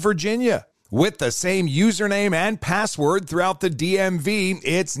 Maryland, and Virginia. With the same username and password throughout the DMV,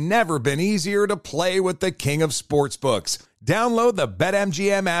 it's never been easier to play with the king of sportsbooks. Download the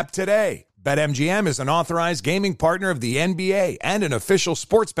BetMGM app today. BetMGM is an authorized gaming partner of the NBA and an official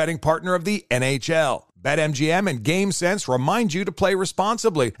sports betting partner of the NHL. BetMGM and GameSense remind you to play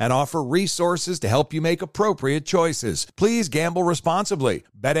responsibly and offer resources to help you make appropriate choices. Please gamble responsibly.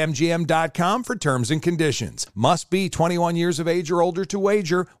 BetMGM.com for terms and conditions. Must be 21 years of age or older to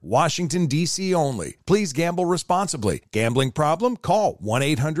wager. Washington, D.C. only. Please gamble responsibly. Gambling problem? Call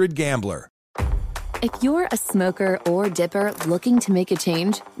 1-800-GAMBLER. If you're a smoker or dipper looking to make a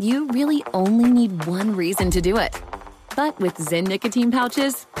change, you really only need one reason to do it. But with Zyn nicotine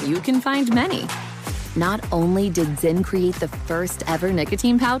pouches, you can find many. Not only did Zyn create the first ever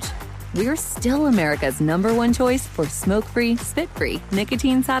nicotine pouch, we're still America's #1 choice for smoke-free, spit-free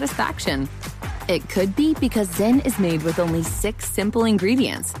nicotine satisfaction. It could be because Zyn is made with only 6 simple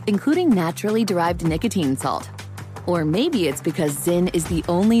ingredients, including naturally derived nicotine salt. Or maybe it's because Zyn is the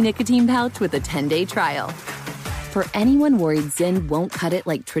only nicotine pouch with a 10-day trial. For anyone worried Zyn won't cut it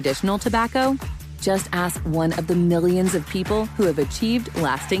like traditional tobacco, just ask one of the millions of people who have achieved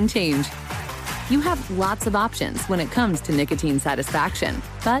lasting change. You have lots of options when it comes to nicotine satisfaction,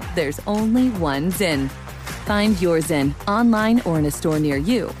 but there's only one Zyn. Find your Zyn online or in a store near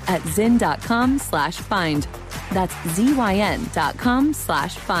you at zyn.com/find. That's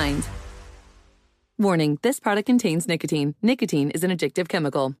ZYN.com/find. Warning, this product contains nicotine. Nicotine is an addictive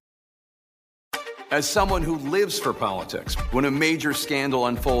chemical. As someone who lives for politics, when a major scandal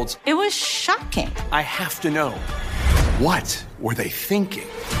unfolds, It was shocking. I have to know, what were they thinking?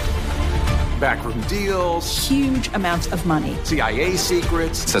 Backroom deals, Huge amounts of money. CIA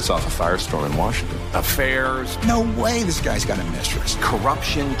secrets, Sets off a firestorm in Washington. affairs, No way this guy's got a mistress.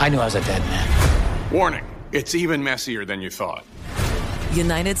 corruption. I knew I was a dead man. Warning, it's even messier than you thought.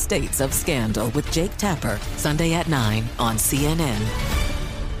 United States of Scandal with Jake Tapper, Sunday at 9 on CNN.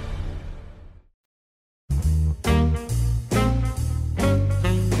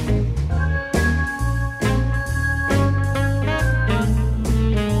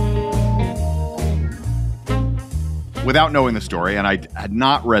 Without knowing the story, and I had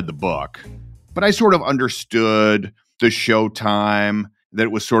not read the book, but I sort of understood the Showtime, that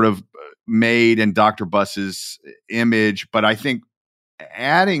it was sort of made in Dr. Buss's image. But I think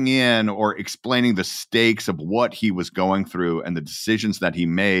adding in or explaining the stakes of what he was going through and the decisions that he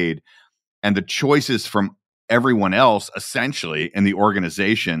made and the choices from everyone else essentially in the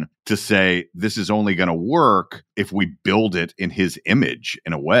organization to say this is only going to work if we build it in his image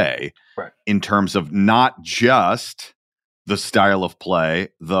in a way, right, in terms of not just the style of play,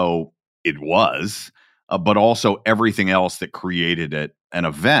 though it was, but also everything else that created it, an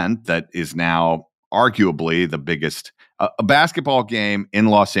event that is now arguably the biggest. A basketball game in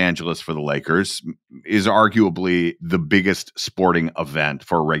Los Angeles for the Lakers is arguably the biggest sporting event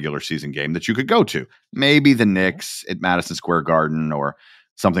for a regular season game that you could go to. Maybe the Knicks at Madison Square Garden or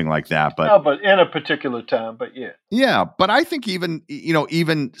something like that. But no, but in a particular time, but yeah. Yeah, but I think even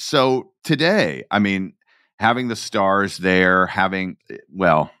so today, I mean, having the stars there, I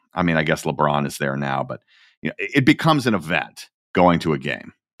guess LeBron is there now, but it becomes an event going to a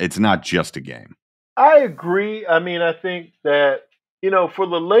game. It's not just a game. I agree. I mean, I think that, for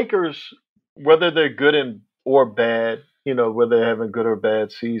the Lakers, whether they're good or bad, whether they're having a good or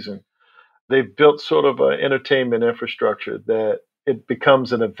bad season, they've built sort of an entertainment infrastructure that it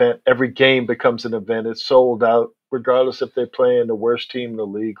becomes an event. Every game becomes an event. It's sold out regardless if they play in the worst team in the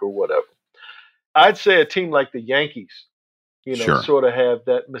league or whatever. I'd say a team like the Yankees, Sure. sort of have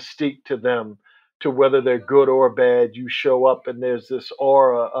that mystique to them, to whether they're good or bad. You show up and there's this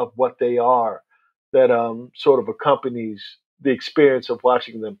aura of what they are that sort of accompanies the experience of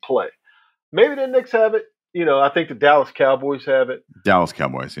watching them play. Maybe the Knicks have it. I think the Dallas Cowboys have it. Dallas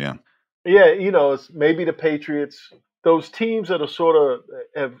Cowboys, yeah. Yeah, it's maybe the Patriots. Those teams that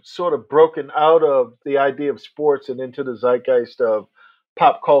have sort of broken out of the idea of sports and into the zeitgeist of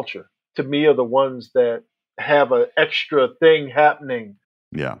pop culture, to me, are the ones that have an extra thing happening.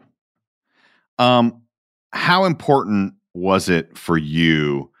 Yeah. How important was it for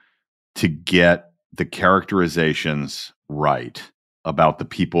you to get the characterizations right about the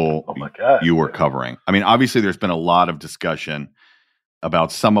people you were covering? I mean, obviously there's been a lot of discussion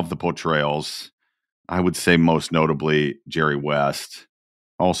about some of the portrayals. I would say most notably Jerry West,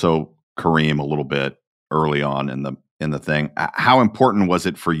 also Kareem a little bit early on in the thing. How important was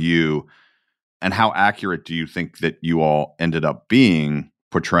it for you, and how accurate do you think that you all ended up being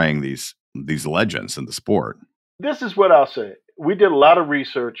portraying these legends in the sport? This is what I'll say. We did a lot of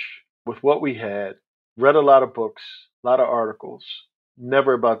research with what we had, read a lot of books, a lot of articles,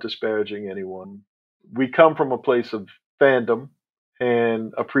 never about disparaging anyone. We come from a place of fandom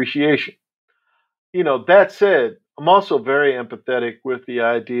and appreciation. That said, I'm also very empathetic with the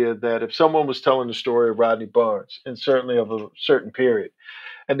idea that if someone was telling the story of Rodney Barnes, and certainly of a certain period,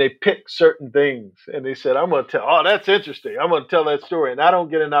 and they pick certain things and they said, I'm going to tell, oh, that's interesting, I'm going to tell that story, and I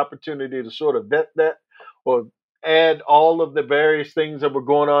don't get an opportunity to sort of vet that or add all of the various things that were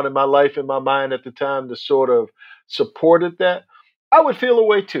going on in my life, in my mind at the time, to sort of supported that, I would feel a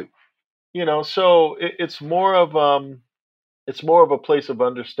way too. So it's more of a place of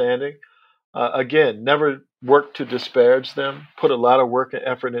understanding. Again, never worked to disparage them, put a lot of work and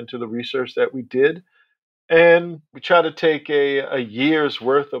effort into the research that we did. And we try to take a year's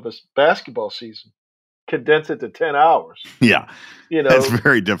worth of a basketball season, condense it to 10 hours. Yeah, that's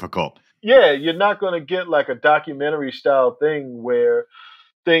very difficult. Yeah, you're not going to get like a documentary style thing where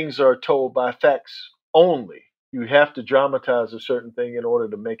things are told by facts only. You have to dramatize a certain thing in order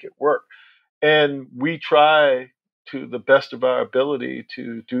to make it work. And we try to the best of our ability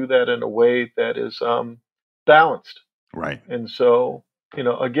to do that in a way that is balanced. Right. And so,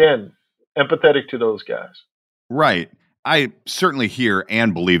 again, empathetic to those guys. Right. I certainly hear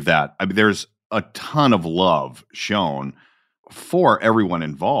and believe that. I mean, there's a ton of love shown for everyone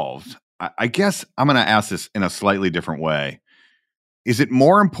involved. I guess I'm going to ask this in a slightly different way. Is it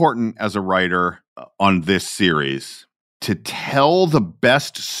more important as a writer on this series to tell the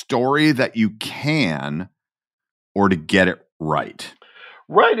best story that you can, or to get it right?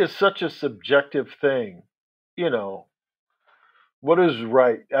 Right is such a subjective thing. What is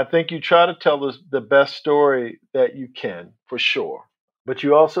right? I think you try to tell the best story that you can, for sure. But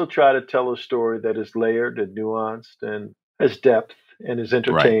you also try to tell a story that is layered and nuanced and has depth and is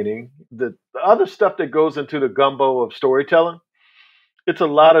entertaining. Right. The other stuff that goes into the gumbo of storytelling, it's a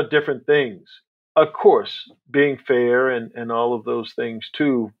lot of different things. Of course, being fair and all of those things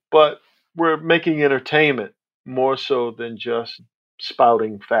too, but we're making entertainment more so than just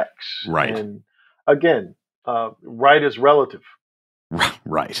spouting facts. Right. And again, right is relative.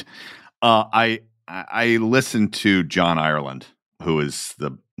 Right. I listened to John Ireland, who is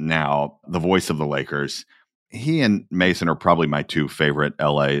now the voice of the Lakers. He and Mason are probably my two favorite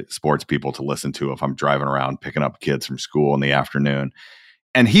LA sports people to listen to if I'm driving around picking up kids from school in the afternoon.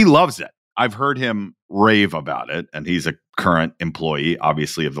 And he loves it. I've heard him rave about it, and he's a current employee,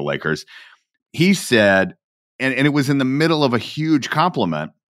 obviously, of the Lakers. He said, and it was in the middle of a huge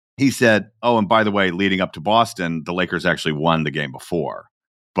compliment, he said, oh, and by the way, leading up to Boston, the Lakers actually won the game before.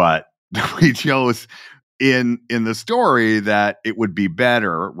 But we chose in the story that it would be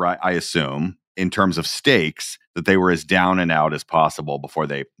better, right, I assume, in terms of stakes, that they were as down and out as possible before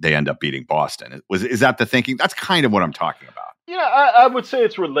they end up beating Boston. Is that the thinking? That's kind of what I'm talking about. Yeah, I would say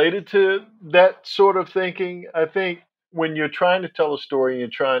it's related to that sort of thinking. I think when you're trying to tell a story and you're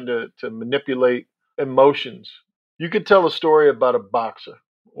trying to manipulate emotions, you could tell a story about a boxer.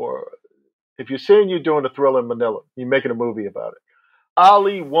 Or if you're saying you're doing a Thriller in Manila, you're making a movie about it.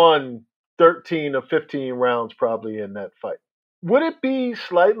 Ali won 13 or 15 rounds probably in that fight. Would it be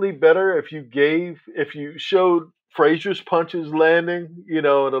slightly better if you showed Frazier's punches landing, in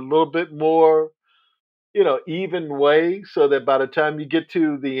a little bit more, even way, so that by the time you get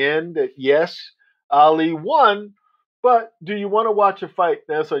to the end, that yes, Ali won, but do you want to watch a fight?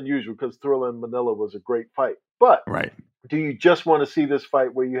 That's unusual because Thriller in Manila was a great fight. But right. Do you just want to see this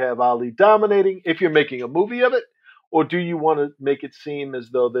fight where you have Ali dominating if you're making a movie of it? Or do you want to make it seem as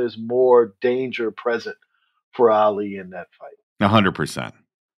though there's more danger present for Ali in that fight. 100%.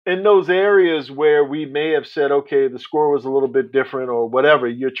 In those areas where we may have said, okay, the score was a little bit different or whatever,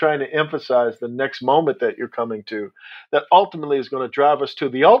 you're trying to emphasize the next moment that you're coming to that ultimately is going to drive us to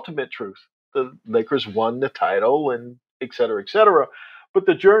the ultimate truth. The Lakers won the title and et cetera, et cetera. But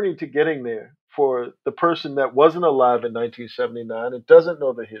the journey to getting there for the person that wasn't alive in 1979 and doesn't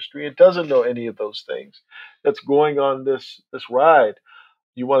know the history and doesn't know any of those things, that's going on this ride,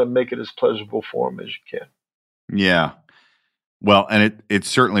 you want to make it as pleasurable for them as you can. Yeah. Well, and it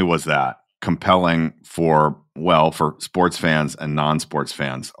certainly was that compelling for sports fans and non-sports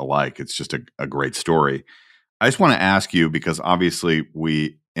fans alike. It's just a great story. I just want to ask you, because obviously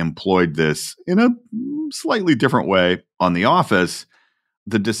we employed this in a slightly different way on The Office,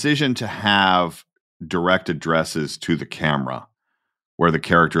 the decision to have direct addresses to the camera where the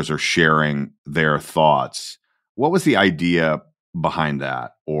characters are sharing their thoughts. What was the idea behind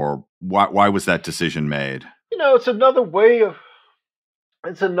that, or why was that decision made? It's another way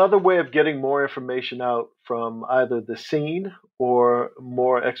of getting more information out from either the scene or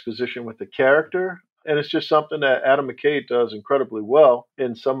more exposition with the character. And it's just something that Adam McKay does incredibly well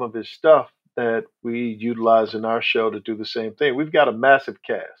in some of his stuff that we utilize in our show to do the same thing. We've got a massive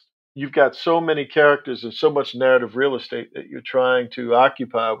cast. You've got so many characters and so much narrative real estate that you're trying to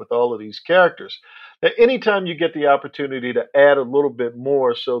occupy with all of these characters, that anytime you get the opportunity to add a little bit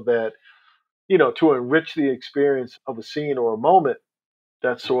more so that, to enrich the experience of a scene or a moment,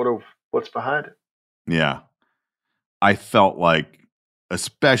 that's sort of what's behind it. Yeah. I felt like,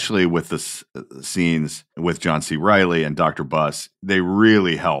 especially with the scenes with John C. Reilly and Dr. Buss, they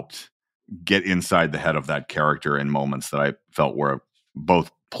really helped get inside the head of that character in moments that I felt were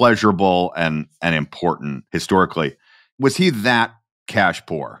both pleasurable and important historically. Was he that cash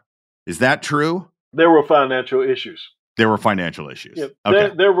poor? Is that true? There were financial issues. There were financial issues. Yeah,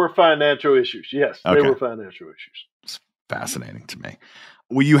 okay. There were financial issues. Yes, okay. There were financial issues. It's fascinating to me.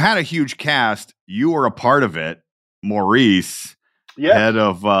 Well, you had a huge cast. You were a part of it. Maurice, head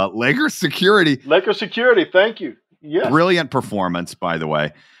of Lakers Security. Lakers Security, thank you. Yes. Brilliant performance, by the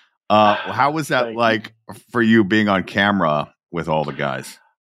way. How was that like for you being on camera with all the guys?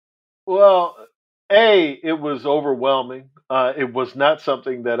 Well, it was overwhelming. It was not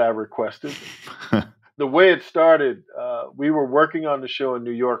something that I requested. The way it started, we were working on the show in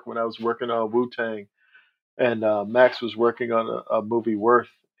New York when I was working on Wu-Tang, and Max was working on a movie, Worth,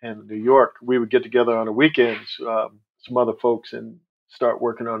 in New York. We would get together on the weekends, some other folks, and start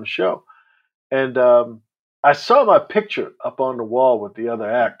working on the show. And I saw my picture up on the wall with the other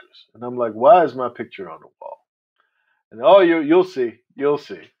actors. And I'm like, why is my picture on the wall? And you'll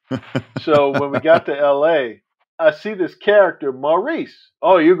see. So when we got to L.A., I see this character, Maurice.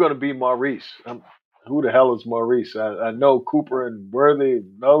 Oh, you're going to be Maurice. Who the hell is Maurice? I know Cooper and Worthy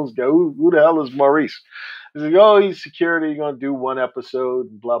and those guys. Who the hell is Maurice? He's like, he's security. You're going to do one episode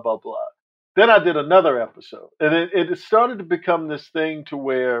and blah, blah, blah. Then I did another episode. And it started to become this thing to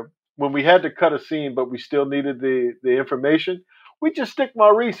where when we had to cut a scene, but we still needed the information, we just stick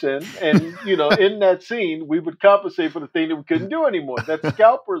Maurice in. And, in that scene, we would compensate for the thing that we couldn't do anymore. That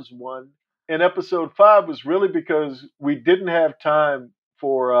Scalpers one in episode 5 was really because we didn't have time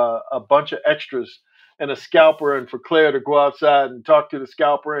for a bunch of extras and a scalper and for Claire to go outside and talk to the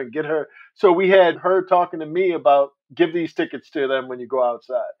scalper and get her. So we had her talking to me about give these tickets to them when you go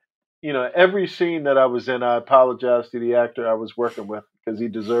outside. Every scene that I was in, I apologized to the actor I was working with because he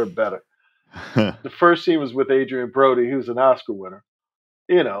deserved better. The first scene was with Adrian Brody, who's an Oscar winner,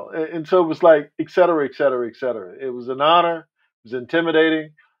 and so it was like, et cetera, et cetera, et cetera. It was an honor. It was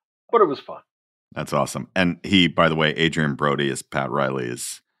intimidating, but it was fun. That's awesome. And he, by the way, Adrian Brody as Pat Riley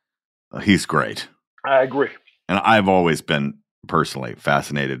he's great. I agree. And I've always been personally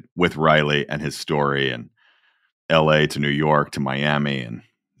fascinated with Riley and his story, and LA to New York to Miami, and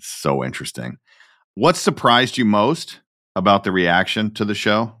it's so interesting. What surprised you most about the reaction to the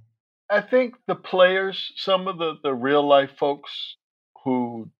show? I think the players, some of the real life folks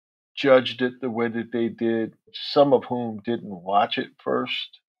who judged it the way that they did, some of whom didn't watch it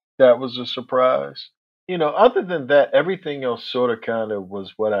first. That was a surprise. Other than that, everything else sort of kind of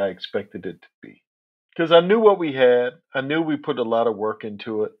was what I expected it to be. Because I knew what we had. I knew we put a lot of work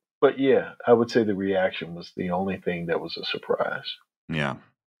into it. But yeah, I would say the reaction was the only thing that was a surprise. Yeah.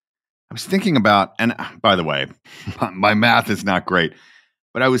 I was thinking about, and by the way, my math is not great,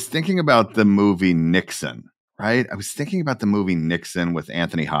 but I was thinking about the movie Nixon, right? I was thinking about the movie Nixon with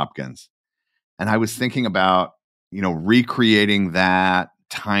Anthony Hopkins. And I was thinking about, recreating that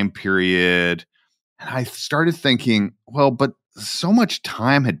time period. And I started thinking, well, but so much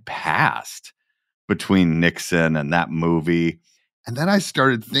time had passed between Nixon and that movie. And then I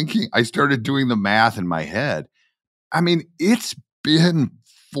started doing the math in my head. I mean, it's been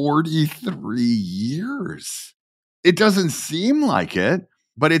 43 years. It doesn't seem like it,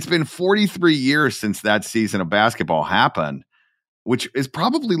 but it's been 43 years since that season of basketball happened, which is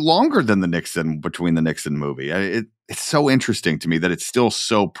probably longer than between the Nixon movie. It's so interesting to me that it's still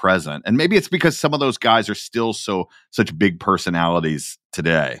so present. And maybe it's because some of those guys are still such big personalities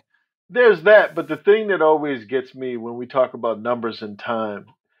today. There's that, but the thing that always gets me when we talk about numbers and time,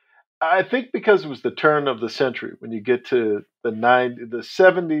 I think because it was the turn of the century, when you get to the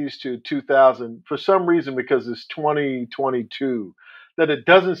 70s to 2000, for some reason, because it's 2022, that it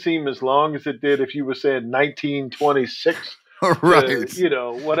doesn't seem as long as it did if you were saying 1926. Right.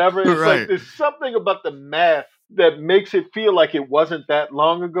 To, whatever. It's right. Like there's something about the math that makes it feel like it wasn't that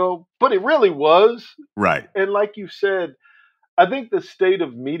long ago, but it really was. Right. And like you said, I think the state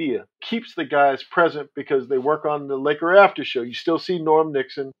of media keeps the guys present because they work on the Laker after show. You still see Norm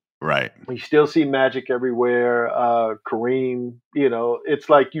Nixon. Right. You still see Magic everywhere. Kareem, it's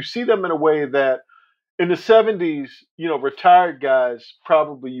like you see them in a way that in the 70s, retired guys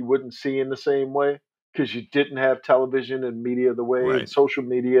probably you wouldn't see in the same way because you didn't have television and media the way and social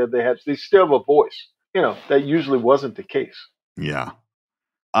media. They still have a voice. That usually wasn't the case. Yeah.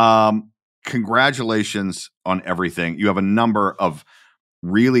 Congratulations on everything. You have a number of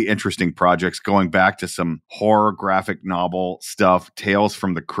really interesting projects going back to some horror graphic novel stuff, Tales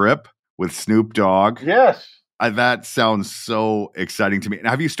from the Crypt with Snoop Dogg. Yes. That sounds so exciting to me.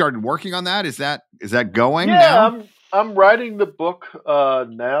 Now, have you started working on that? Is that going now? Yeah, I'm writing the book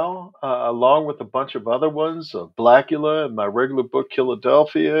now, along with a bunch of other ones, Blackula and my regular book,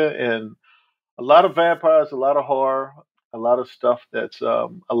 Philadelphia, and a lot of vampires, a lot of horror, a lot of stuff that's a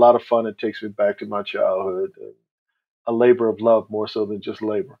lot of fun. It takes me back to my childhood. A labor of love more so than just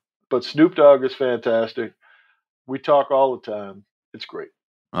labor. But Snoop Dogg is fantastic. We talk all the time. It's great.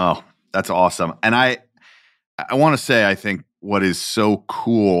 Oh, that's awesome. And I want to say, I think what is so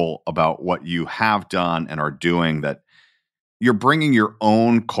cool about what you have done and are doing, that you're bringing your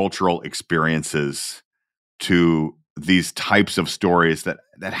own cultural experiences to these types of stories that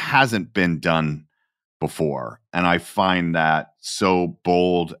hasn't been done before. And I find that so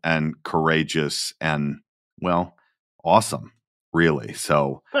bold and courageous and, well, awesome, really.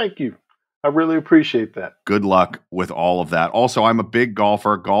 So thank you. I really appreciate that. Good luck with all of that. Also, I'm a big golf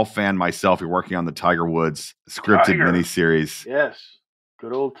fan myself. You're working on the Tiger Woods scripted miniseries. Yes.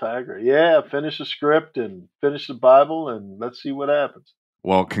 Good old Tiger. Yeah, finish the script and finish the Bible, and let's see what happens.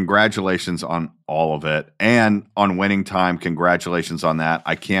 Well, congratulations on all of it. And on Winning Time, congratulations on that.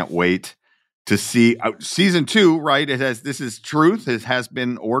 I can't wait to see season 2, right? This is truth. It has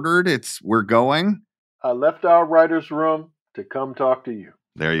been ordered. We're going. I left our writer's room to come talk to you.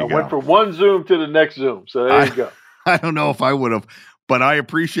 There you go. I went from one Zoom to the next Zoom. So there you go. I don't know if I would have, but I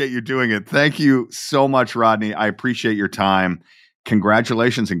appreciate you doing it. Thank you so much, Rodney. I appreciate your time.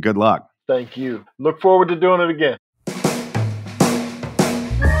 Congratulations and good luck. Thank you. Look forward to doing it again.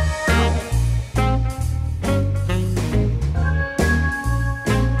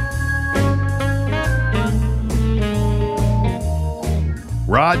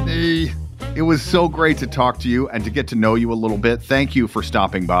 Rodney, it was so great to talk to you and to get to know you a little bit. Thank you for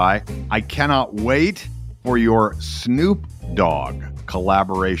stopping by. I cannot wait for your Snoop Dogg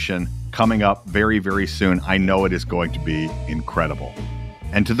collaboration coming up very, very soon. I know it is going to be incredible.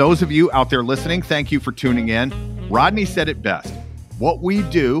 And to those of you out there listening, thank you for tuning in. Rodney said it best. What we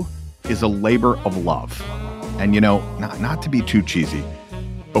do is a labor of love. And not to be too cheesy,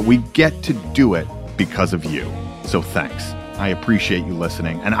 but we get to do it because of you. So thanks. I appreciate you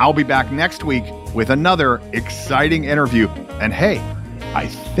listening. And I'll be back next week with another exciting interview. And hey, I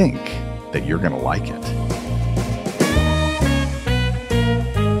think that you're going to like it.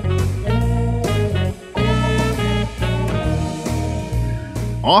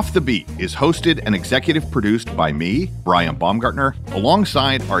 Off the Beat is hosted and executive produced by me, Brian Baumgartner,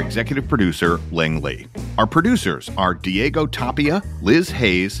 alongside our executive producer, Ling Lee. Our producers are Diego Tapia, Liz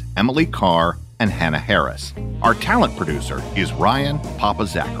Hayes, Emily Carr, and Hannah Harris. Our talent producer is Ryan Papa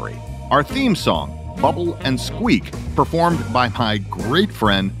Zachary. Our theme song, Bubble and Squeak, performed by my great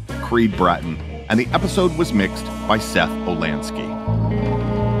friend, Creed Bratton, and the episode was mixed by Seth Olansky.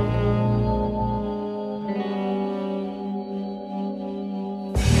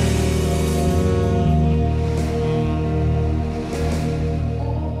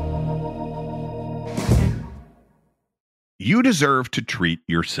 You deserve to treat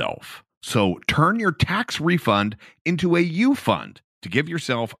yourself. So turn your tax refund into a U-Fund to give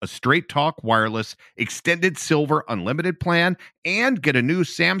yourself a Straight Talk Wireless Extended Silver Unlimited plan and get a new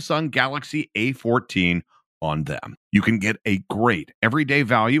Samsung Galaxy A14 on them. You can get a great everyday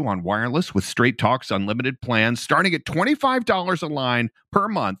value on wireless with Straight Talk's unlimited plans starting at $25 a line per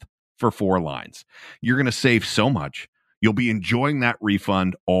month for 4 lines. You're going to save so much. You'll be enjoying that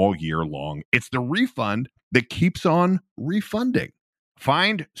refund all year long. It's the refund that keeps on refunding.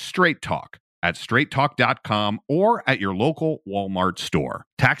 Find Straight Talk at straighttalk.com or at your local Walmart store.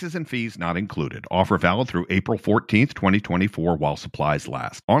 Taxes and fees not included. Offer valid through April 14th, 2024 while supplies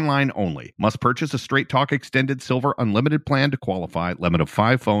last. Online only. Must purchase a Straight Talk Extended Silver Unlimited plan to qualify. Limit of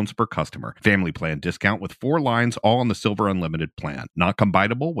 5 phones per customer. Family plan discount with 4 lines all on the Silver Unlimited plan. Not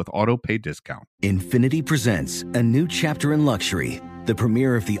combinable with auto pay discount. Infiniti presents a new chapter in luxury. The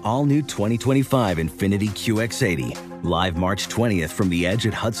premiere of the all-new 2025 Infiniti QX80. Live March 20th from the Edge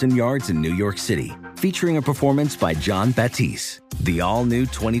at Hudson Yards in New York City. Featuring a performance by John Batiste. The all-new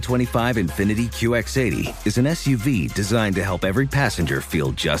 2025 Infiniti QX80 is an SUV designed to help every passenger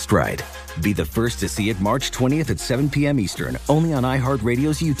feel just right. Be the first to see it March 20th at 7 p.m. Eastern, only on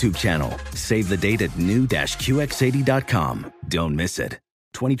iHeartRadio's YouTube channel. Save the date at new-QX80.com. Don't miss it.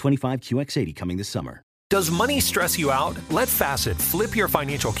 2025 QX80 coming this summer. Does money stress you out? Let Facet flip your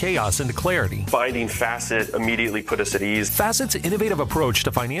financial chaos into clarity. Finding Facet immediately put us at ease. Facet's innovative approach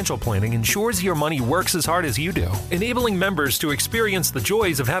to financial planning ensures your money works as hard as you do, enabling members to experience the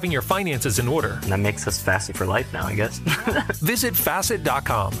joys of having your finances in order. And that makes us Facet for life now, I guess. Visit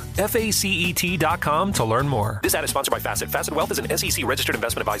Facet.com, FACET.com to learn more. This ad is sponsored by Facet. Facet Wealth is an SEC registered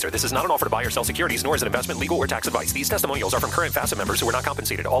investment advisor. This is not an offer to buy or sell securities, nor is it investment, legal, or tax advice. These testimonials are from current Facet members who are not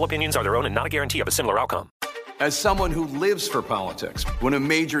compensated. All opinions are their own and not a guarantee of a similar outcome. As someone who lives for politics, when a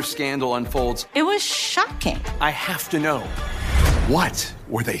major scandal unfolds, It was shocking. I have to know, what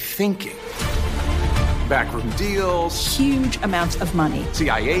were they thinking? Backroom deals, Huge amounts of money.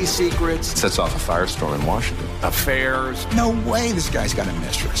 CIA secrets, Sets off a firestorm in Washington. affairs, No way this guy's got a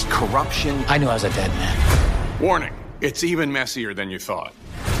mistress. corruption. I knew I was a dead man. Warning, it's even messier than you thought.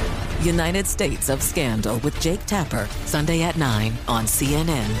 United States of Scandal with Jake Tapper, Sunday at 9 on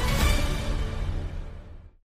CNN.